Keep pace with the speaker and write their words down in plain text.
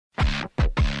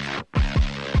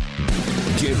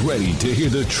Get ready to hear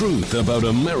the truth about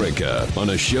America on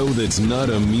a show that's not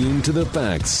immune to the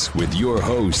facts with your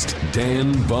host,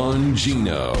 Dan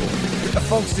Bongino.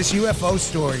 Folks, this UFO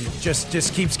story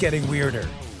just keeps getting weirder.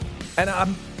 And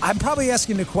I'm probably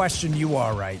asking the question you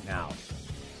are right now.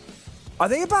 Are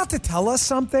they about to tell us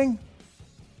something?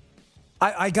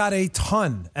 I got a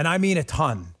ton, and I mean a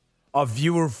ton, of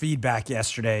viewer feedback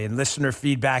yesterday and listener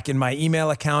feedback in my email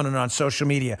account and on social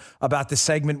media about the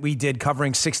segment we did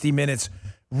covering 60 Minutes.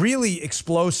 Really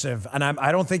explosive, and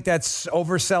I don't think that's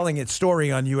overselling its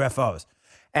story on UFOs.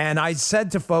 And I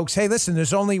said to folks, hey, listen,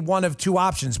 there's only one of two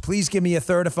options. Please give me a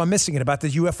third if I'm missing it about the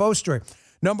UFO story.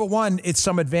 Number one, it's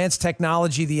some advanced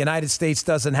technology the United States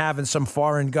doesn't have and some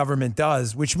foreign government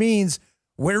does, which means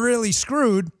we're really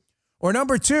screwed. Or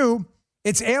number two,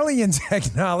 it's alien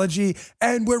technology,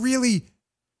 and we're really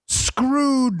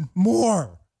screwed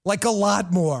more, like a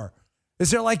lot more.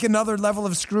 Is there like another level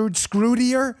of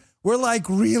screwedier? We're like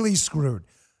really screwed.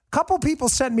 A couple people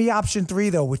sent me option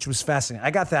 3, though, which was fascinating. I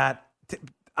got that.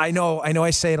 I know I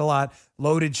say it a lot.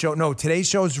 Loaded show. No, today's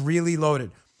show is really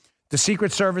loaded. The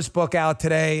Secret Service book out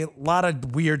today. A lot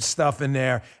of weird stuff in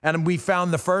there. And we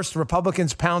found the first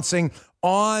Republicans pouncing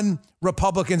on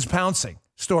Republicans pouncing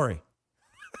story.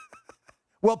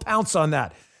 We'll pounce on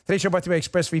that. Today's show brought to you by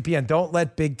ExpressVPN. Don't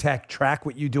let big tech track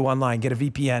what you do online. Get a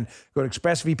VPN. Go to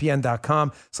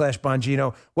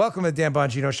expressvpn.com/Bongino. Welcome to the Dan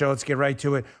Bongino Show. Let's get right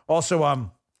to it. Also, I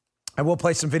will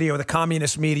play some video of the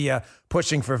communist media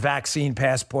pushing for vaccine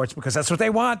passports because that's what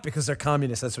they want, because they're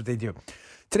communists. That's what they do.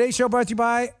 Today's show brought to you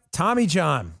by Tommy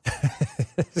John.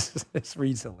 This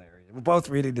reads hilarious. We're both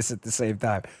reading this at the same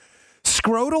time.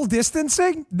 Scrotal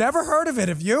distancing? Never heard of it.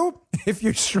 Have you? If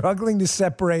you're struggling to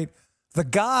separate the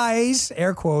guys,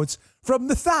 air quotes, from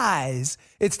the thighs,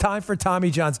 it's time for Tommy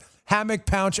John's hammock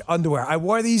pouch underwear. I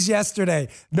wore these yesterday.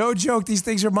 No joke, these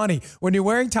things are money. When you're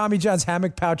wearing Tommy John's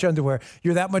hammock pouch underwear,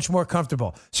 you're that much more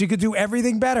comfortable. So you could do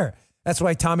everything better. That's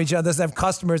why Tommy John doesn't have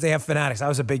customers, they have fanatics. I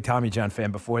was a big Tommy John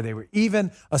fan before they were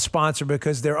even a sponsor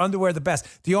because their underwear are the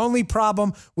best. The only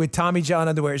problem with Tommy John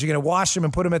underwear is you're going to wash them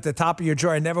and put them at the top of your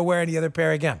drawer and never wear any other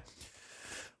pair again.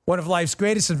 One of life's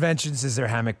greatest inventions is their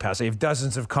hammock pouch. They have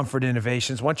dozens of comfort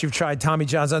innovations. Once you've tried Tommy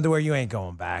John's underwear, you ain't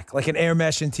going back. Like an air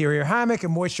mesh interior hammock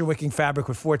and moisture-wicking fabric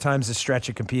with 4 times the stretch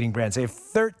of competing brands. They have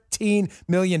 13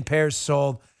 million pairs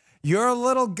sold. Your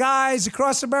little guys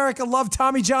across America love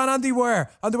Tommy John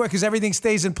underwear. Underwear because everything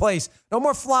stays in place. No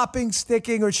more flopping,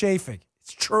 sticking, or chafing.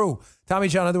 It's true. Tommy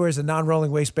John underwear is a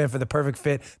non-rolling waistband for the perfect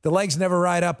fit. The legs never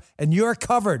ride up, and you're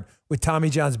covered with Tommy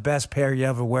John's best pair you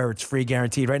ever wear. It's free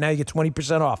guaranteed. Right now, you get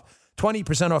 20% off.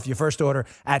 20% off your first order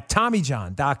at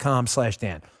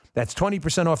TommyJohn.com/Dan. That's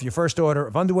 20% off your first order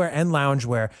of underwear and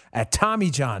loungewear at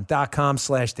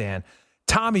TommyJohn.com/Dan.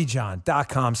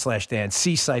 TommyJohn.com/Dan.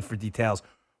 See site for details.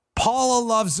 Paula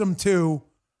loves them too.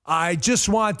 I just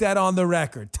want that on the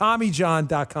record.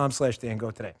 TommyJohn.com/Dan.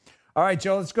 Go today. All right,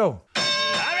 Joe, let's go.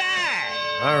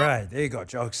 All right, there you go.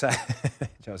 Joe's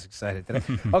excited today.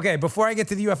 Okay, before I get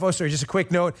to the UFO story, just a quick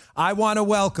note. I want to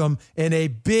welcome in a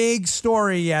big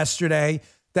story yesterday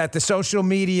that the social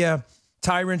media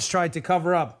tyrants tried to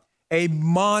cover up, a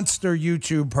monster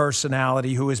YouTube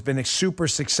personality who has been super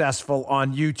successful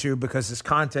on YouTube because his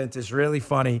content is really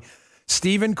funny.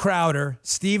 Steven Crowder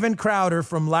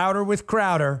from Louder with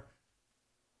Crowder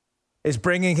is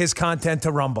bringing his content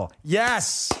to Rumble.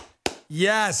 Yes.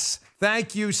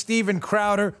 Thank you, Steven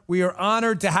Crowder. We are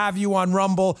honored to have you on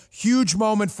Rumble. Huge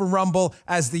moment for Rumble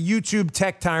as the YouTube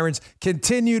tech tyrants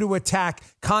continue to attack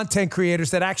content creators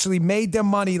that actually made them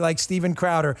money like Steven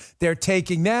Crowder. They're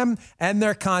taking them and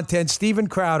their content, Steven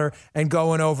Crowder, and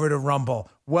going over to Rumble.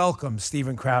 Welcome,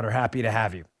 Steven Crowder. Happy to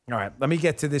have you. All right, let me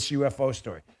get to this UFO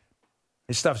story.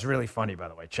 This stuff's really funny, by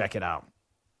the way. Check it out.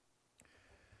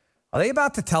 Are they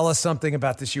about to tell us something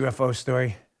about this UFO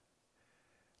story?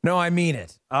 No, I mean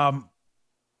it.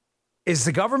 Is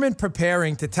the government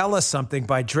preparing to tell us something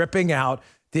by dripping out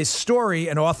this story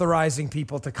and authorizing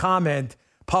people to comment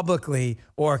publicly,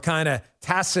 or kind of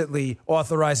tacitly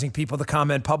authorizing people to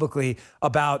comment publicly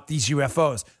about these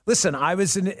UFOs? Listen, I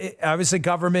was a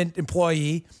government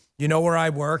employee. You know where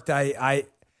I worked. And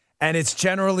it's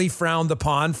generally frowned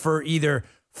upon for either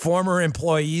former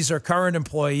employees or current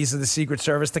employees of the Secret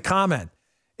Service to comment.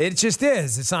 It just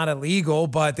is. It's not illegal,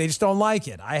 but they just don't like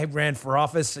it. I ran for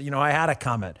office. I had a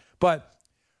comment. But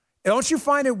don't you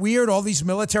find it weird all these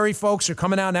military folks are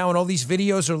coming out now and all these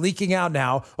videos are leaking out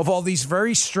now of all these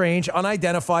very strange,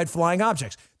 unidentified flying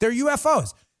objects? They're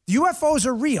UFOs. The UFOs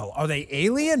are real. Are they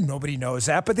alien? Nobody knows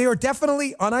that, but they are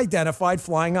definitely unidentified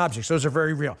flying objects. Those are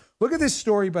very real. Look at this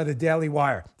story by the Daily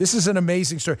Wire. This is an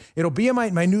amazing story. It'll be in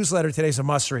my newsletter today. It's a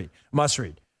must read.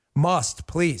 Must,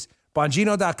 please.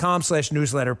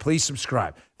 Bongino.com/newsletter. Please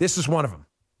subscribe. This is one of them.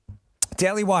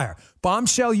 Daily Wire.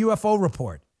 Bombshell UFO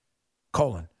report. :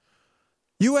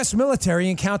 U.S. military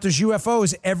encounters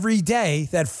UFOs every day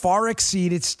that far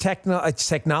exceed its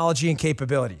technology and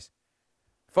capabilities.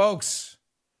 Folks,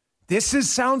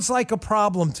 sounds like a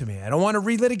problem to me. I don't want to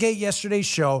relitigate yesterday's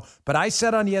show, but I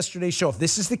said on yesterday's show, if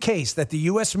this is the case, that the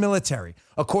U.S. military,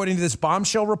 according to this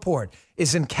bombshell report,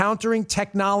 is encountering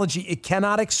technology it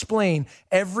cannot explain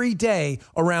every day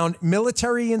around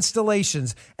military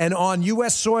installations and on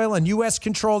U.S. soil and U.S.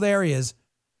 controlled areas,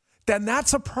 then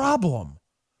that's a problem.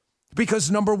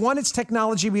 Because number one, it's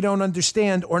technology we don't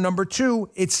understand, or number two,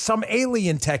 it's some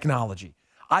alien technology.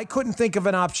 I couldn't think of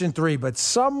an option three, but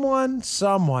someone,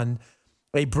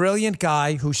 a brilliant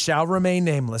guy who shall remain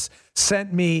nameless,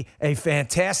 sent me a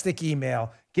fantastic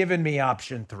email giving me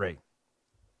option three.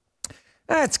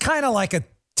 It's kind of like a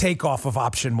takeoff of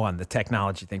option one, the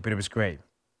technology thing, but it was great.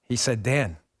 He said,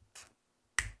 Dan,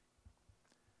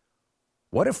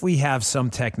 what if we have some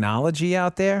technology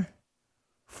out there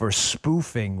for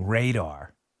spoofing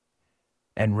radar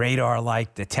and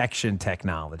radar-like detection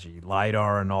technology,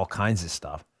 LIDAR and all kinds of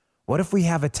stuff? What if we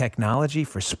have a technology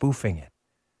for spoofing it?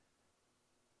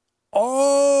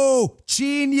 Oh,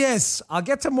 genius. I'll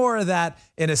get to more of that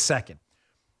in a second.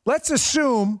 Let's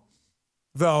assume,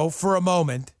 though, for a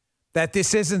moment, that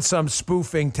this isn't some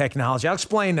spoofing technology. I'll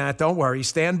explain that. Don't worry.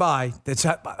 Stand by.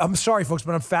 I'm sorry, folks,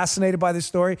 but I'm fascinated by this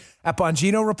story. At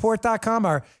BonginoReport.com,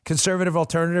 our conservative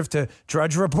alternative to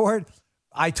Drudge Report,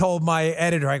 I told my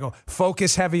editor, I go,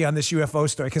 focus heavy on this UFO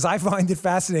story because I find it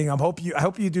fascinating. I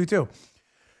hope you do too.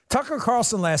 Tucker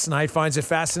Carlson last night finds it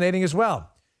fascinating as well.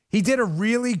 He did a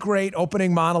really great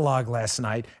opening monologue last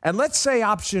night. And let's say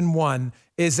option one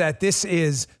is that this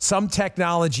is some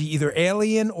technology, either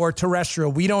alien or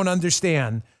terrestrial, we don't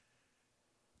understand.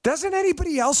 Doesn't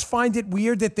anybody else find it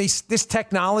weird that this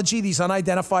technology, these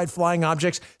unidentified flying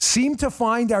objects, seem to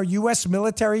find our U.S.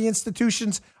 military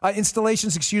installations,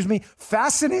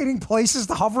 fascinating places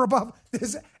to hover above?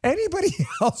 Does anybody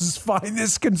else find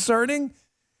this concerning?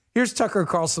 Here's Tucker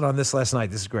Carlson on this last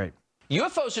night. This is great.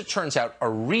 UFOs, it turns out,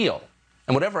 are real.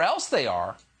 And whatever else they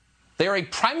are a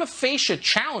prima facie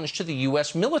challenge to the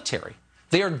U.S. military.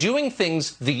 They are doing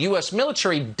things the U.S.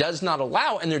 military does not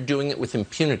allow, and they're doing it with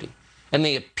impunity. And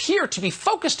they appear to be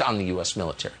focused on the U.S.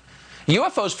 military.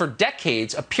 UFOs for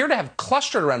decades appear to have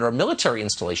clustered around our military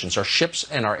installations, our ships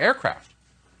and our aircraft,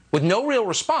 with no real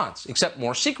response except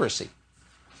more secrecy.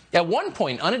 At one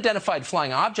point, unidentified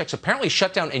flying objects apparently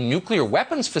shut down a nuclear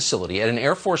weapons facility at an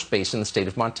Air Force base in the state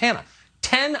of Montana.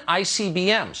 10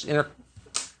 ICBMs, intercontinental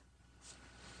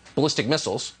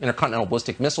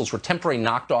ballistic missiles, were temporarily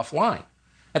knocked offline.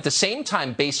 At the same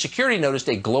time, base security noticed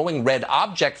a glowing red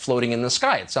object floating in the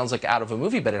sky. It sounds like out of a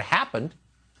movie, but it happened.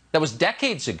 That was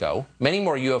decades ago. Many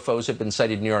more UFOs have been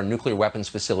sighted near our nuclear weapons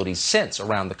facilities since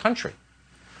around the country.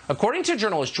 According to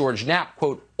journalist George Knapp,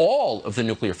 quote, all of the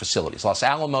nuclear facilities, Los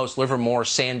Alamos, Livermore,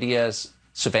 Sandia,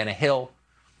 Savannah Hill,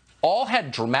 all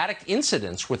had dramatic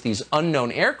incidents with these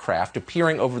unknown aircraft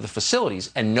appearing over the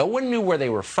facilities, and no one knew where they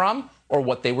were from or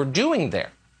what they were doing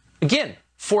there. Again,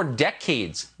 for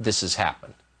decades this has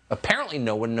happened. Apparently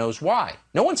no one knows why.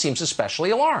 No one seems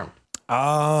especially alarmed.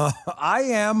 I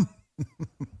am.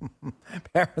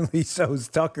 Apparently so is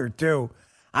Tucker, too.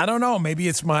 I don't know. Maybe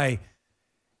it's my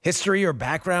history or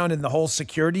background in the whole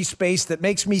security space that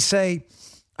makes me say,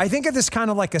 I think of this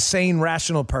kind of like a sane,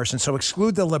 rational person, so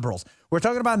exclude the liberals. We're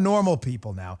talking about normal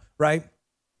people now, right?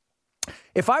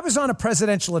 If I was on a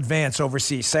presidential advance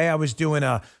overseas, say I was doing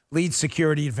a lead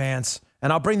security advance,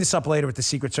 and I'll bring this up later with the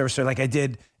Secret Service, like I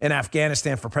did in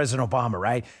Afghanistan for President Obama,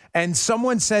 right? And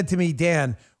someone said to me,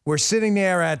 Dan, we're sitting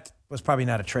there at, was probably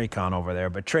not a TRACON over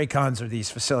there, but TRACONs are these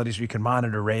facilities where you can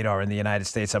monitor radar in the United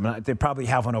States. They probably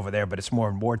have one over there, but it's more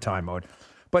in wartime mode.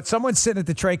 But someone's sitting at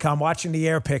the TRACON watching the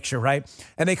air picture, right?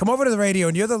 And they come over to the radio,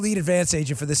 and you're the lead advance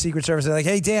agent for the Secret Service. They're like,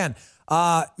 hey, Dan,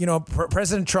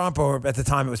 President Trump, or at the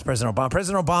time it was President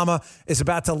Obama is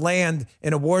about to land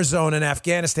in a war zone in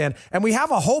Afghanistan, and we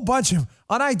have a whole bunch of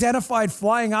unidentified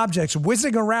flying objects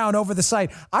whizzing around over the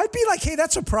site. I'd be like, hey,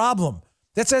 that's a problem.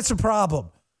 That's a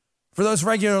problem. For those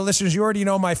regular listeners, you already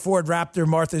know my Ford Raptor,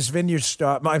 Martha's Vineyard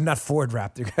star. I'm not Ford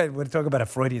Raptor. We're talking about a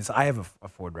Freudian. I have a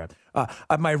Ford Raptor.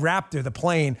 My Raptor, the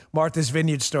plane, Martha's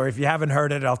Vineyard story. If you haven't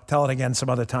heard it, I'll tell it again some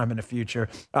other time in the future.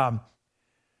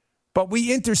 But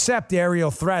we intercept aerial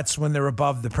threats when they're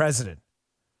above the president.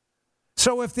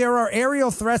 So if there are aerial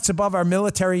threats above our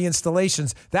military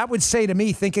installations, that would say to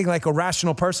me, thinking like a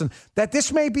rational person, that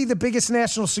this may be the biggest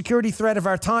national security threat of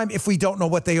our time if we don't know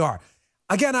what they are.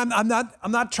 Again, I'm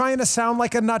not trying to sound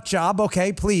like a nut job,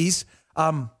 okay, please.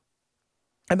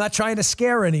 I'm not trying to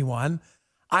scare anyone.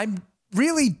 I'm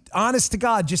really, honest to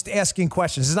God, just asking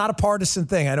questions. It's not a partisan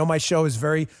thing. I know my show is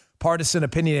very partisan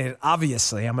opinionated.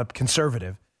 Obviously, I'm a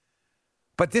conservative.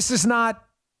 But this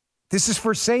is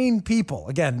for sane people.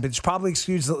 Again, which probably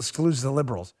excludes the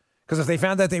liberals. Because if they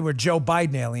found out they were Joe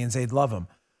Biden aliens, they'd love them.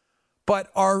 But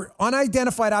are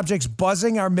unidentified objects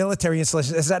buzzing our military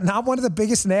installations? Is that not one of the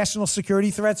biggest national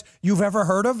security threats you've ever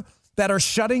heard of that are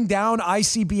shutting down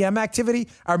ICBM activity,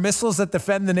 our missiles that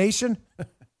defend the nation?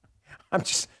 I'm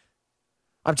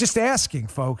just asking,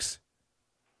 folks.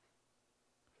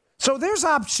 So there's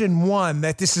option one,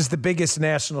 that this is the biggest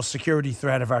national security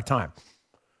threat of our time.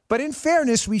 But in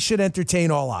fairness, we should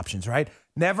entertain all options, right?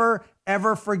 Never,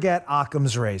 ever forget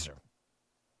Occam's razor.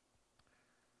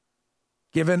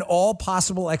 Given all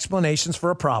possible explanations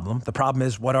for a problem, the problem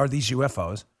is, what are these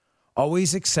UFOs?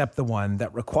 Always accept the one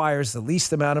that requires the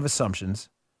least amount of assumptions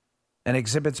and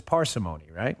exhibits parsimony,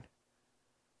 right?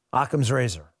 Occam's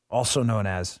razor, also known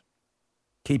as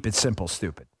keep it simple,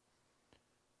 stupid.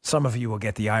 Some of you will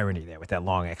get the irony there with that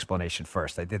long explanation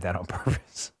first. I did that on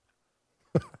purpose.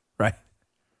 Right?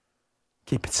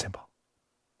 Keep it simple.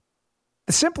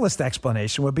 The simplest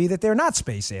explanation would be that they're not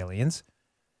space aliens,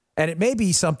 and it may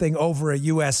be something over a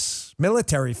U.S.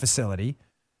 military facility,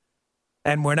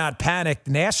 and we're not panicked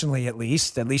nationally, at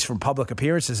least from public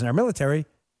appearances in our military,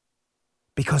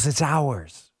 because it's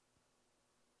ours.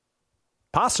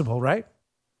 Possible, right?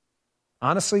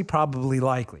 Honestly, probably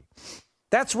likely.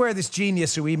 That's where this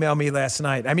genius who emailed me last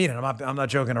night, I mean, I'm not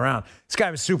joking around. This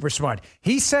guy was super smart.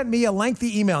 He sent me a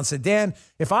lengthy email and said, Dan,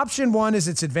 if option one is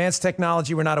it's advanced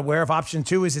technology we're not aware of, option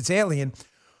two is it's alien,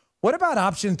 what about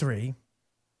option three?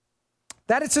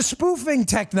 That it's a spoofing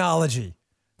technology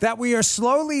that we are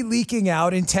slowly leaking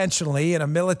out intentionally in a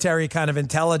military kind of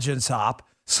intelligence hop,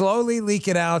 slowly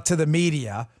leaking out to the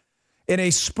media in a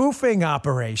spoofing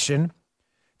operation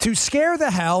to scare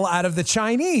the hell out of the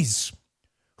Chinese,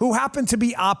 who happen to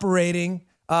be operating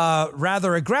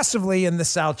rather aggressively in the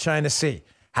South China Sea.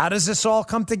 How does this all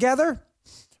come together?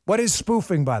 What is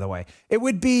spoofing, by the way? It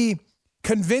would be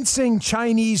convincing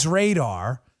Chinese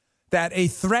radar that a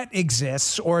threat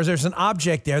exists or there's an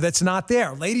object there that's not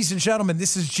there. Ladies and gentlemen,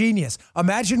 this is genius.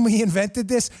 Imagine we invented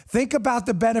this. Think about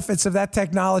the benefits of that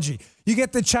technology. You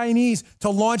get the Chinese to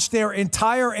launch their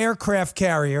entire aircraft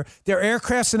carrier, their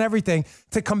aircrafts and everything,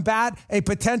 to combat a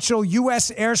potential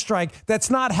U.S. airstrike that's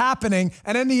not happening,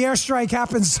 and then the airstrike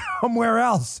happens somewhere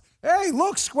else. Hey,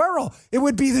 look, squirrel. It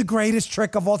would be the greatest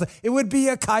trick of all time. It would be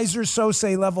a Kaiser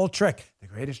Sose level trick. The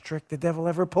greatest trick the devil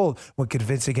ever pulled when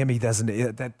convincing him he doesn't,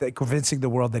 convincing the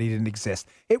world that he didn't exist.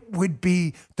 It would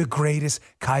be the greatest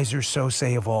Kaiser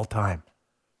Sose of all time.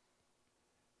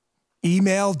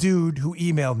 Email dude who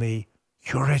emailed me,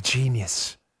 you're a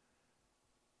genius.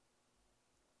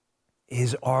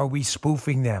 Are we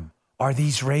spoofing them? Are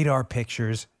these radar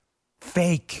pictures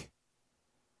fake?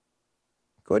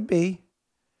 Could be.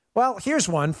 Well, here's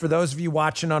one for those of you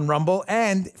watching on Rumble,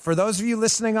 and for those of you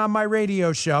listening on my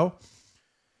radio show.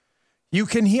 You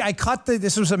can hear,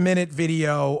 this was a minute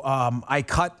video. I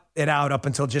cut it out up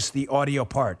until just the audio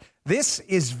part. This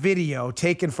is video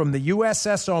taken from the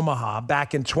USS Omaha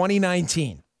back in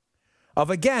 2019 of,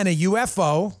 again, a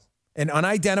UFO, an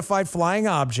unidentified flying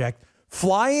object,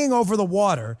 flying over the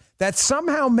water that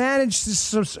somehow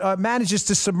manages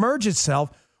to submerge itself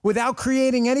without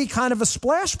creating any kind of a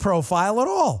splash profile at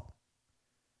all.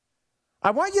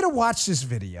 I want you to watch this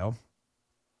video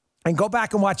and go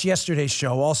back and watch yesterday's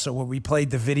show also, where we played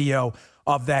the video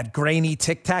of that grainy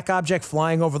Tic Tac object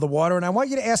flying over the water. And I want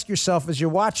you to ask yourself as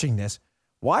you're watching this,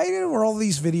 why were all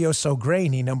these videos so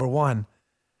grainy, number one?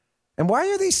 And why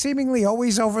are they seemingly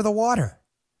always over the water?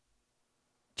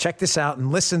 Check this out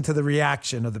and listen to the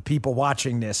reaction of the people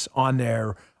watching this on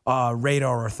their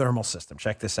radar or thermal system.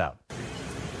 Check this out.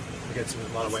 We got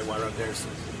a lot of white water out there, so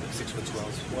 6 foot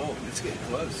swells. Whoa, it's getting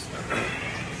close.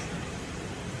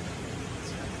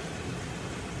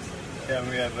 Yeah,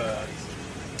 we have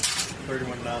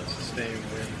 31 knots sustained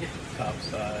wind,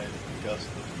 topside, gust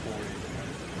of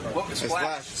 40. What was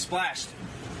splashed? Splashed.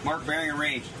 Mark bearing and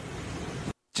range.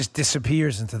 Just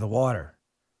disappears into the water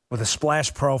with a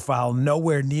splash profile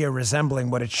nowhere near resembling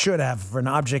what it should have for an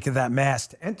object of that mass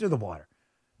to enter the water,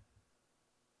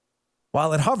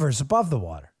 while it hovers above the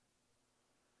water.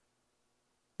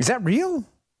 Is that real?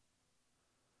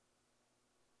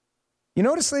 You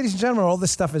notice, ladies and gentlemen, all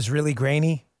this stuff is really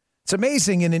grainy. It's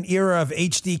amazing in an era of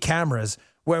HD cameras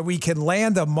where we can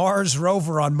land a Mars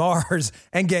rover on Mars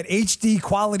and get HD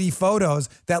quality photos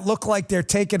that look like they're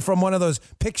taken from one of those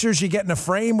pictures you get in a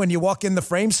frame when you walk in the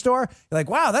frame store. You're like,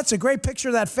 wow, that's a great picture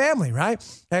of that family, right?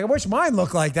 I wish mine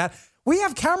looked like that. We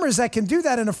have cameras that can do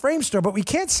that in a frame store, but we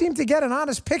can't seem to get an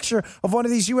honest picture of one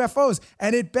of these UFOs.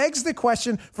 And it begs the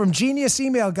question from Genius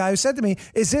Email Guy who said to me,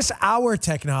 is this our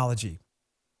technology?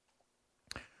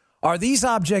 Are these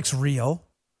objects real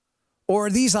or are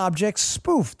these objects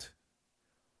spoofed?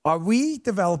 Are we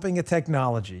developing a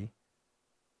technology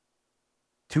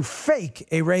to fake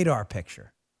a radar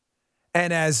picture?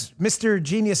 And as Mr.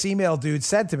 Genius Email Dude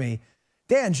said to me,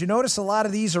 Dan, did you notice a lot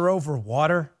of these are over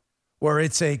water where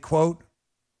it's a, quote,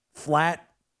 flat,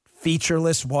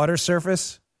 featureless water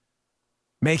surface,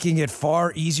 making it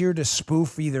far easier to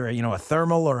spoof either a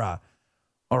thermal or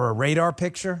a radar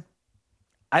picture?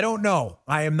 I don't know.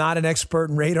 I am not an expert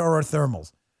in radar or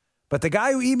thermals. But the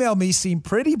guy who emailed me seemed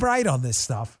pretty bright on this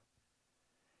stuff.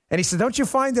 And he said, don't you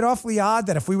find it awfully odd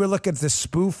that if we were looking to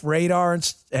spoof radar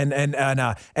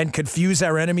and confuse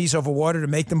our enemies over water to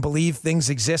make them believe things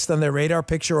exist on their radar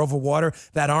picture over water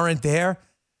that aren't there?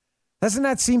 Doesn't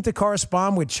that seem to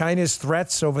correspond with China's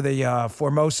threats over the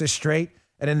Formosa Strait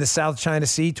and in the South China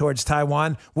Sea towards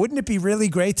Taiwan? Wouldn't it be really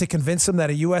great to convince them that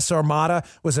a U.S. Armada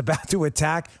was about to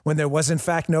attack when there was, in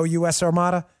fact, no U.S.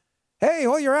 Armada? Hey,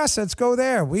 all your assets go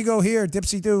there. We go here.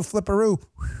 Dipsy-doo, flipperoo.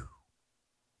 Whew.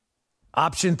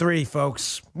 Option 3,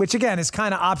 folks, which, again, is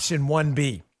kind of option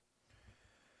 1B.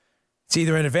 It's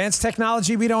either an advanced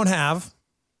technology we don't have,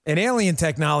 an alien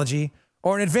technology,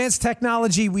 or an advanced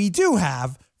technology we do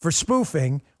have for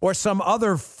spoofing, or some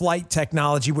other flight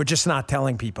technology we're just not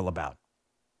telling people about.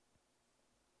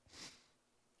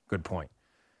 Good point.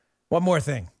 One more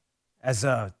thing, as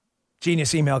a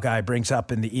Genius Email Guy brings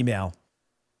up in the email,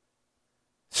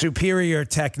 superior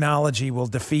technology will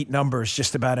defeat numbers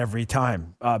just about every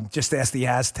time. Just ask the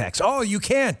Aztecs. Oh, you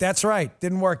can't. That's right.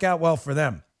 Didn't work out well for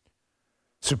them.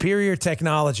 Superior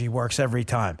technology works every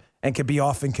time and can be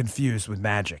often confused with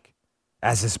magic,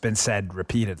 as has been said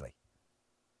repeatedly.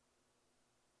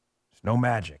 There's no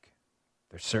magic.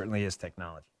 There certainly is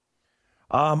technology.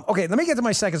 Okay, let me get to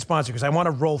my second sponsor because I want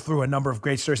to roll through a number of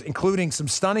great stories, including some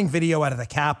stunning video out of the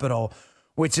Capitol,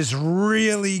 which is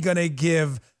really going to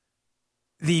give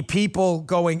the people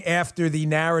going after the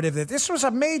narrative that this was a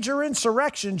major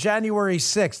insurrection, January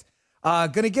 6th,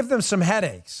 going to give them some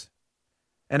headaches.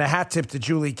 And a hat tip to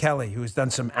Julie Kelly, who has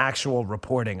done some actual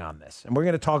reporting on this. And we're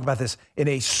going to talk about this in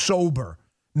a sober,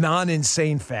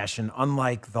 non-insane fashion,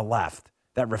 unlike the left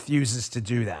that refuses to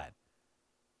do that.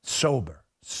 Sober,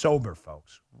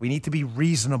 folks. We need to be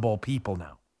reasonable people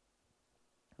now.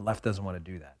 The left doesn't want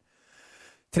to do that.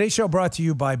 Today's show brought to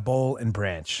you by Boll and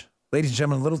Branch. Ladies and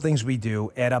gentlemen, little things we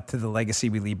do add up to the legacy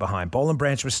we leave behind. Boll and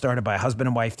Branch was started by a husband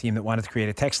and wife team that wanted to create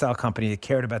a textile company that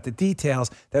cared about the details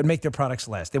that would make their products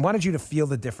last. They wanted you to feel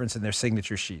the difference in their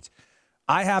signature sheets.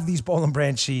 I have these Boll and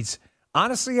Branch sheets.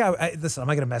 Honestly, listen, I'm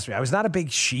not going to mess with you. I was not a big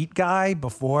sheet guy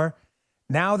before.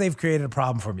 Now they've created a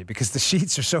problem for me because the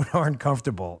sheets are so darn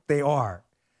comfortable. They are.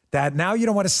 That now you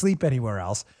don't want to sleep anywhere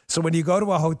else. So when you go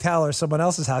to a hotel or someone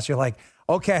else's house, you're like,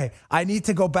 okay, I need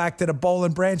to go back to the Boll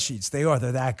and Branch sheets. They're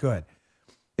that good.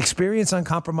 Experience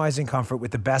uncompromising comfort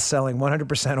with the best-selling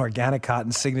 100% organic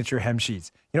cotton signature hem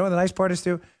sheets. You know what the nice part is,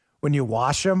 too? When you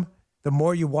wash them, the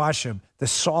more you wash them, the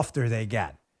softer they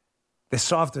get. The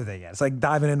softer they get. It's like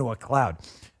diving into a cloud.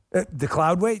 The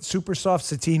Cloud Weight super soft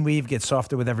sateen weave gets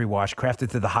softer with every wash, crafted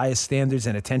to the highest standards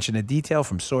and attention to detail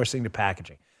from sourcing to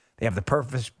packaging. They have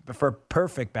the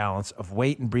perfect balance of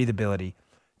weight and breathability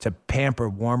to pamper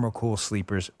warm or cool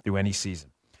sleepers through any season.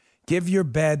 Give your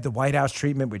bed the White House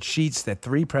treatment with sheets that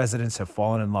 3 presidents have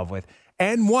fallen in love with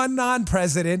and 1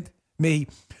 non-president, me.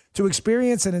 To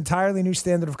experience an entirely new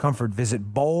standard of comfort,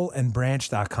 visit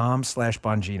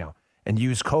bollandbranch.com/Bongino and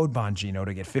use code Bongino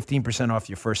to get 15% off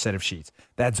your first set of sheets.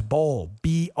 That's Boll,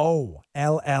 Boll,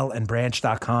 and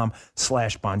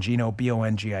branch.com/Bongino,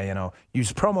 Bongino.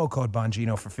 Use promo code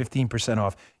Bongino for 15%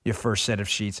 off your first set of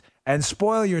sheets and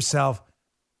spoil yourself.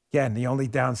 Again, the only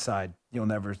downside, you'll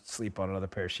never sleep on another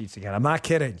pair of sheets again. I'm not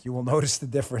kidding. You will notice the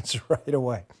difference right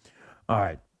away. All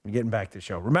right, we're getting back to the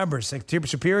show. Remember,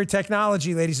 superior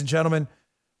technology, ladies and gentlemen,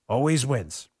 always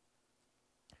wins.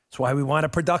 That's why we want a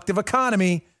productive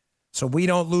economy, so we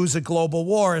don't lose a global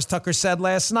war, as Tucker said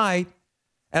last night,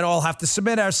 and all have to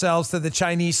submit ourselves to the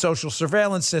Chinese social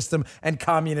surveillance system and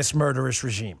communist murderous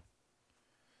regime.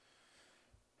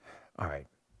 All right.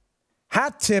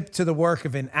 Hat tip to the work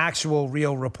of an actual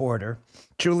real reporter,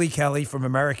 Julie Kelly from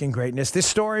American Greatness. This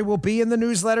story will be in the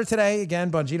newsletter today.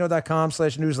 Again,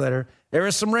 Bongino.com/newsletter. There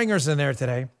are some ringers in there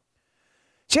today.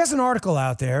 She has an article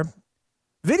out there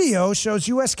Video shows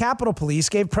U.S. Capitol Police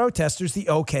gave protesters the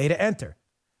okay to enter.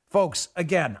 Folks,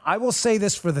 again, I will say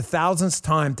this for the thousandth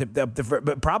time,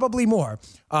 but probably more,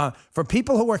 for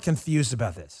people who are confused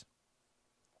about this.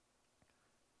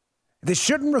 This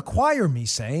shouldn't require me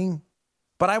saying,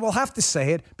 but I will have to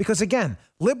say it because, again,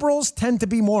 liberals tend to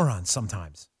be morons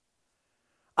sometimes.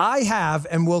 I have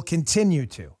and will continue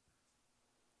to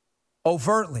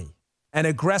overtly and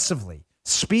aggressively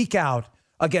speak out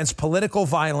against political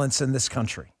violence in this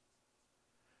country.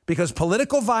 Because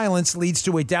political violence leads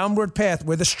to a downward path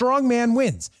where the strong man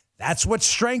wins. That's what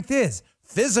strength is.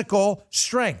 Physical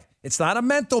strength. It's not a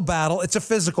mental battle. It's a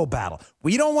physical battle.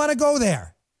 We don't want to go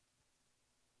there.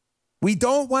 We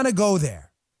don't want to go there.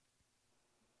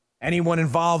 Anyone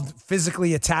involved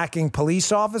physically attacking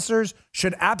police officers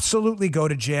should absolutely go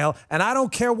to jail. And I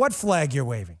don't care what flag you're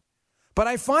waving. But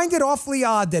I find it awfully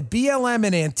odd that BLM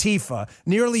and Antifa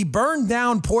nearly burned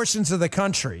down portions of the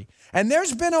country. And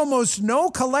there's been almost no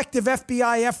collective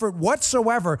FBI effort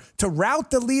whatsoever to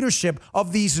rout the leadership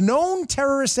of these known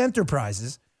terrorist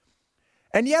enterprises.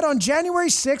 And yet on January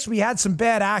 6th, we had some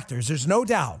bad actors, there's no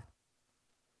doubt.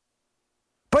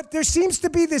 But there seems to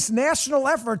be this national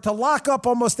effort to lock up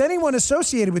almost anyone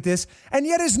associated with this. And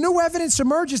yet as new evidence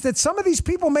emerges that some of these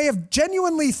people may have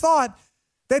genuinely thought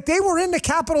that they were in the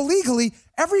Capitol legally,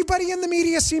 everybody in the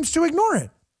media seems to ignore it,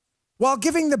 while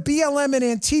giving the BLM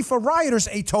and Antifa rioters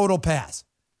a total pass.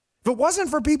 If it wasn't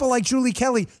for people like Julie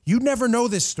Kelly, you'd never know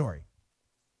this story.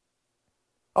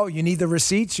 Oh, you need the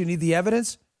receipts? You need the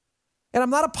evidence? And I'm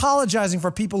not apologizing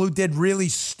for people who did really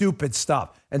stupid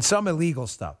stuff and some illegal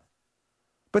stuff.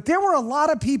 But there were a lot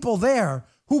of people there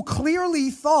who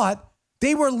clearly thought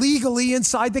they were legally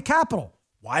inside the Capitol.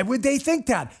 Why would they think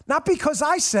that? Not because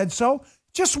I said so.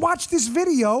 Just watch this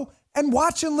video and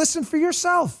watch and listen for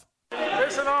yourself.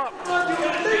 Listen up.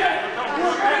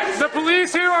 The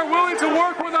police here are willing to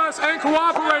work with us and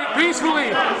cooperate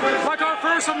peacefully, like our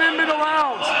First Amendment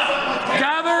allows.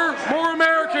 Gather more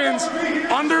Americans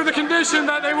under the condition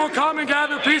that they will come and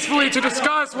gather peacefully to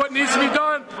discuss what needs to be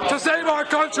done to save our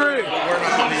country. One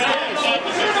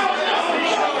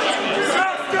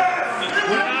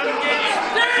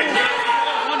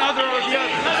other or the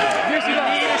other. You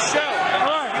need a show.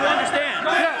 You understand?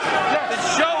 Then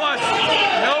show us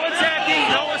no attacking,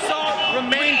 no assault,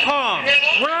 remain calm.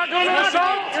 We're not going to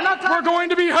assault. We're going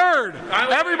to be heard.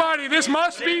 Everybody, this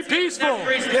must be peaceful.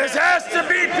 This has to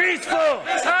be peaceful.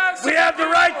 We have the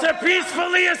right to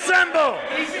peacefully assemble.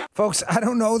 Folks, I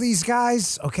don't know these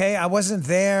guys, okay? I wasn't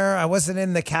there. I wasn't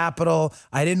in the Capitol.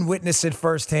 I didn't witness it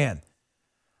firsthand.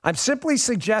 I'm simply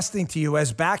suggesting to you,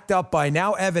 as backed up by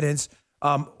now evidence,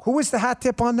 who was the hat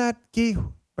tip on that, Guy?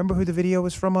 Remember who the video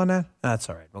was from on that? That's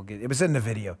all right. It was in the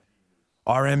video.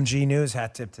 RMG News,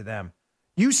 hat tip to them.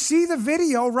 You see the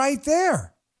video right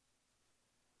there.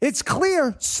 It's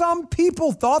clear some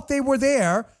people thought they were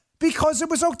there because it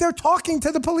was they're talking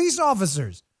to the police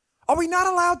officers. Are we not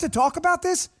allowed to talk about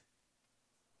this?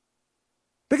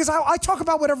 Because I talk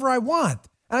about whatever I want,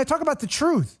 and I talk about the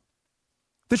truth.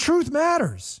 The truth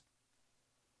matters.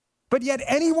 But yet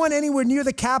anyone anywhere near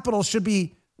the Capitol should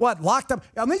be, locked up?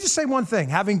 Let me just say one thing.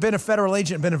 Having been a federal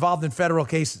agent and been involved in federal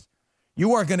cases,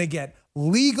 you are going to get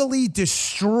legally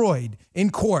destroyed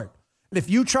in court if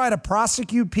you try to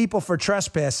prosecute people for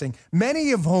trespassing,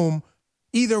 many of whom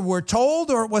either were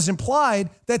told or it was implied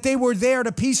that they were there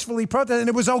to peacefully protest and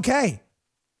it was okay.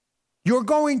 You're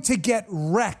going to get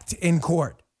wrecked in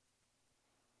court.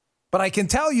 But I can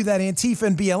tell you that Antifa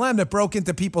and BLM that broke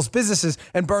into people's businesses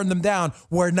and burned them down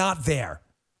were not there,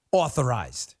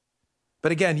 authorized.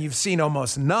 But again, you've seen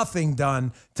almost nothing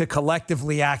done to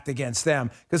collectively act against them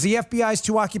because the FBI is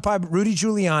too occupied with Rudy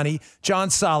Giuliani,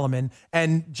 John Solomon,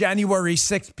 and January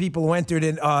 6th people who entered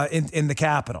in the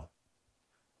Capitol.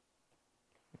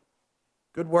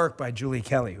 Good work by Julie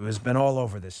Kelly, who has been all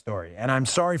over this story. And I'm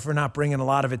sorry for not bringing a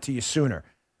lot of it to you sooner.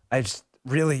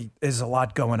 Really is a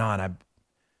lot going on.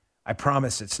 I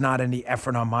promise it's not any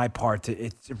effort on my part.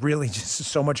 It's really just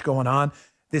so much going on.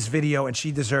 This video, and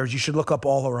she deserves, you should look up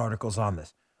all her articles on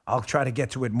this. I'll try to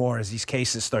get to it more as these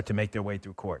cases start to make their way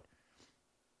through court.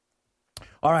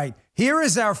 All right, here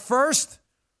is our first,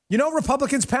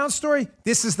 Republicans Pound story?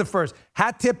 This is the first.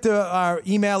 Hat tip to our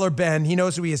emailer, Ben. He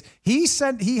knows who he is.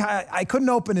 I couldn't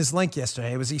open his link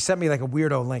yesterday. He sent me like a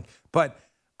weirdo link, but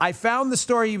I found the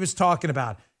story he was talking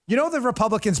about. You know the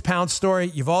Republicans Pound story?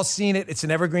 You've all seen it. It's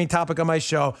an evergreen topic on my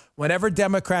show. Whenever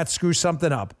Democrats screw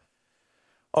something up,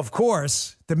 of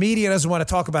course, the media doesn't want to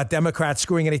talk about Democrats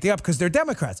screwing anything up because they're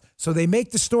Democrats. So they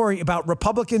make the story about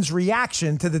Republicans'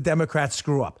 reaction to the Democrats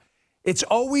screw up. It's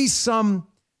always some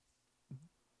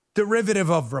derivative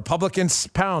of Republicans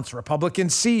pounce,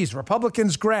 Republicans seize,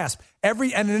 Republicans grasp. And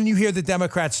then you hear the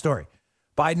Democrat story.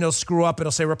 Biden will screw up.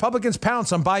 It'll say Republicans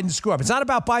pounce on Biden's screw up. It's not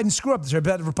about Biden's screw up. It's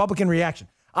about Republican reaction.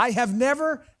 I have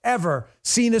never, ever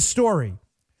seen a story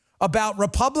about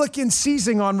Republicans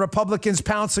seizing on Republicans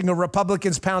pouncing or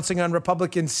Republicans pouncing on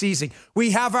Republicans seizing.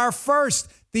 We have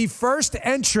the first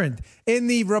entrant in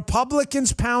the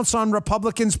Republicans pounce on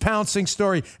Republicans pouncing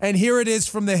story. And here it is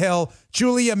from the Hill,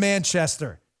 Julia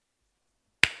Manchester.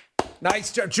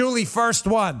 Nice job. Julie, first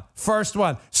one.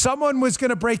 Someone was going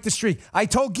to break the streak. I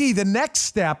told Guy the next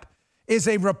step is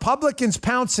a Republicans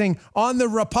pouncing on the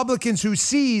Republicans who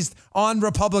seized on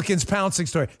Republicans pouncing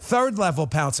story. Third level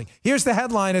pouncing. Here's the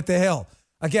headline at the Hill.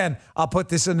 Again, I'll put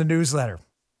this in the newsletter.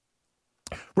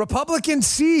 Republicans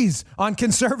seize on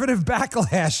conservative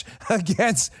backlash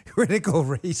against critical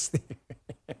race theory.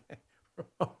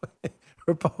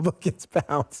 Republicans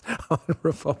pounce on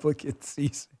Republicans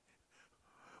seizing.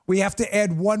 We have to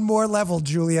add one more level,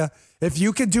 Julia. If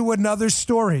you could do another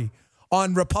story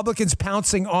on Republicans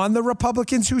pouncing on the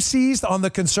Republicans who seized, on the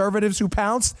conservatives who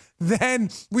pounced, then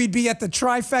we'd be at the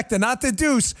trifecta, not the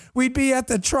deuce. We'd be at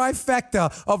the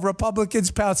trifecta of Republicans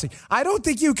pouncing. I don't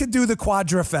think you could do the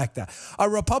quadrifecta. A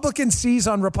Republican seize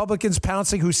on Republicans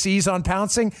pouncing who seize on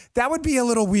pouncing, that would be a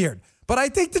little weird. But I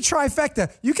think the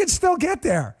trifecta, you can still get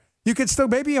there. You could still,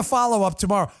 maybe a follow-up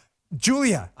tomorrow.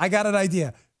 Julia, I got an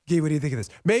idea. Guy, what do you think of this?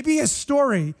 Maybe a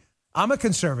story, I'm a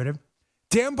conservative,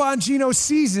 Dan Bongino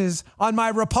seizes on my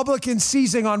Republicans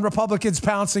seizing on Republicans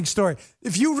pouncing story.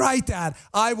 If you write that,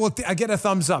 I will I get a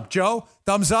thumbs up. Joe,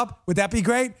 thumbs up? Would that be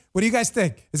great? What do you guys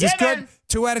think? Is this good?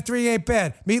 2 out of 3 ain't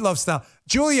bad. Meatloaf style.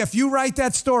 Julia, if you write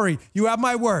that story, you have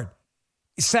my word.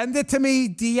 Send it to me,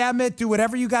 DM it, do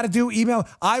whatever you got to do, email.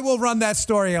 I will run that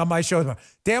story on my show.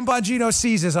 Dan Bongino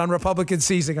seizes on Republican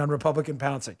seizing on Republican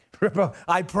pouncing.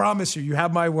 I promise you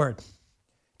have my word.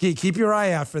 Keep your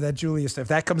eye out for that Julia stuff. If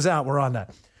that comes out, we're on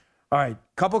that. All right,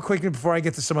 couple quickly before I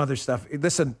get to some other stuff.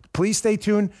 Listen, please stay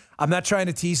tuned. I'm not trying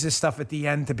to tease this stuff at the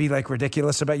end to be like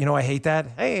ridiculous about, I hate that.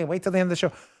 Hey, wait till the end of the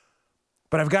show.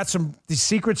 But I've got these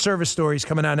Secret Service stories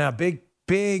coming out now.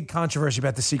 Big controversy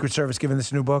about the Secret Service giving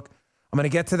this new book. I'm going to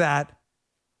get to that,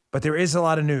 but there is a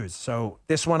lot of news. So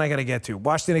this one I got to get to.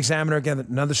 Washington Examiner, again,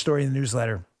 another story in the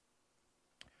newsletter.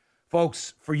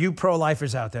 Folks, for you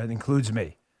pro-lifers out there, it includes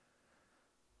me.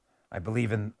 I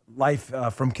believe in life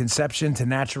from conception to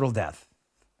natural death.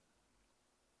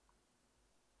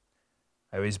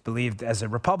 I always believed as a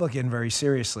Republican very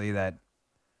seriously that you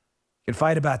can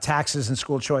fight about taxes and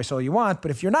school choice all you want,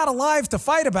 but if you're not alive to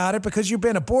fight about it because you've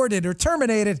been aborted or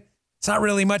terminated, it's not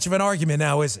really much of an argument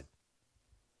now, is it?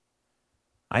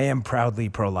 I am proudly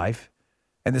pro-life.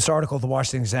 And this article, The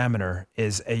Washington Examiner,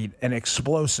 is an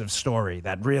explosive story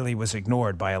that really was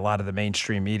ignored by a lot of the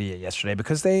mainstream media yesterday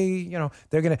because they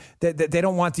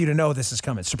don't want you to know this is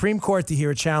coming. Supreme Court to hear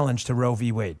a challenge to Roe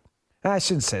v. Wade. I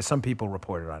shouldn't say. Some people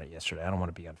reported on it yesterday. I don't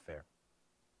want to be unfair.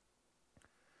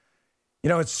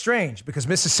 It's strange because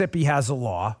Mississippi has a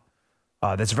law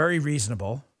that's very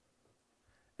reasonable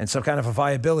and some kind of a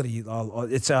viability.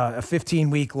 It's a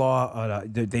 15-week law.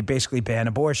 They basically ban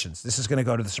abortions. This is going to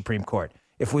go to the Supreme Court.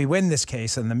 If we win this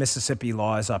case and the Mississippi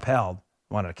law is upheld,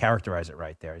 I wanted to characterize it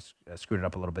right there. I screwed it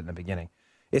up a little bit in the beginning.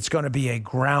 It's going to be a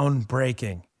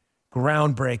groundbreaking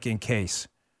case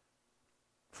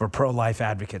for pro-life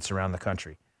advocates around the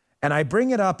country. And I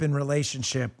bring it up in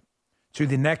relationship to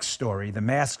the next story, the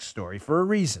mask story, for a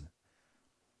reason.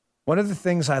 One of the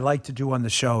things I like to do on the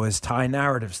show is tie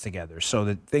narratives together so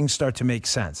that things start to make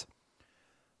sense.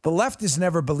 The left has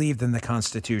never believed in the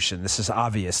Constitution. This is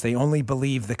obvious. They only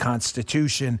believe the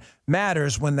Constitution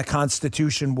matters when the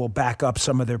Constitution will back up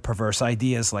some of their perverse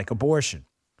ideas like abortion.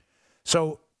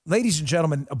 So, ladies and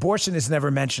gentlemen, abortion is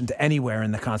never mentioned anywhere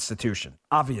in the Constitution.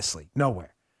 Obviously,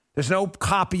 nowhere. There's no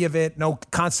copy of it, no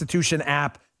Constitution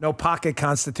app, no pocket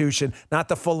Constitution, not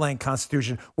the full-length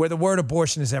Constitution, where the word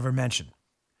abortion is ever mentioned.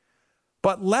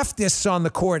 But leftists on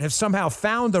the court have somehow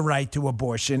found the right to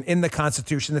abortion in the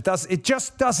Constitution. It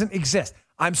just doesn't exist.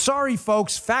 I'm sorry,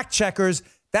 folks, fact checkers,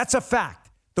 that's a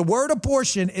fact. The word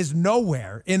abortion is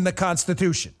nowhere in the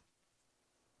Constitution.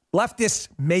 Leftists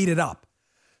made it up.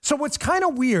 So what's kind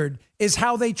of weird is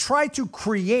how they try to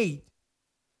create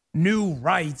new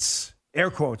rights,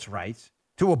 air quotes rights,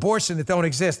 to abortion that don't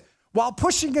exist, while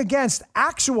pushing against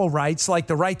actual rights like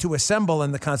the right to assemble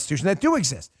in the Constitution that do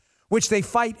exist, which they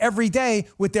fight every day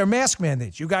with their mask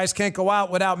mandates. You guys can't go out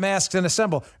without masks and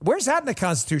assemble. Where's that in the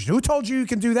Constitution? Who told you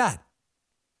can do that?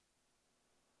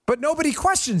 But nobody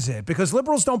questions it because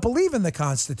liberals don't believe in the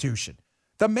Constitution.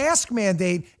 The mask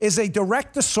mandate is a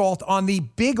direct assault on the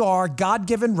big R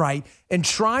God-given right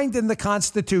enshrined in the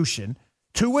Constitution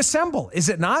to assemble. Is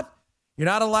it not? You're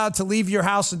not allowed to leave your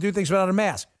house and do things without a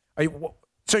mask.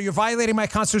 So you're violating my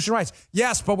constitutional rights.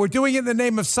 Yes, but we're doing it in the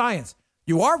name of science.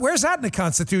 You are? Where's that in the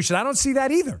Constitution? I don't see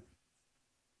that either.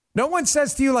 No one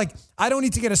says to you, like, I don't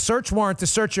need to get a search warrant to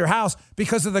search your house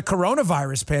because of the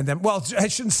coronavirus pandemic. Well, I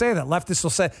shouldn't say that. Leftists will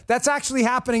say that's actually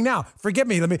happening now. Forgive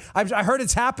me. I heard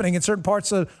it's happening in certain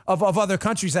parts of other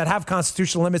countries that have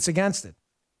constitutional limits against it.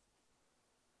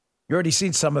 You already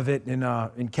seen some of it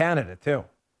in Canada, too.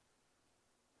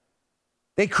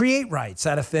 They create rights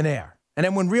out of thin air. And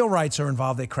then when real rights are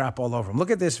involved, they crap all over them.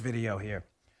 Look at this video here.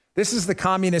 This is the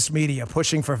communist media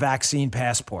pushing for vaccine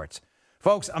passports.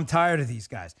 Folks, I'm tired of these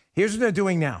guys. Here's what they're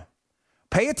doing now.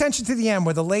 Pay attention to the end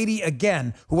where the lady,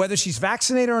 again, who whether she's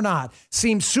vaccinated or not,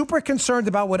 seems super concerned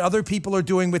about what other people are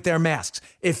doing with their masks.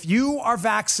 If you are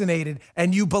vaccinated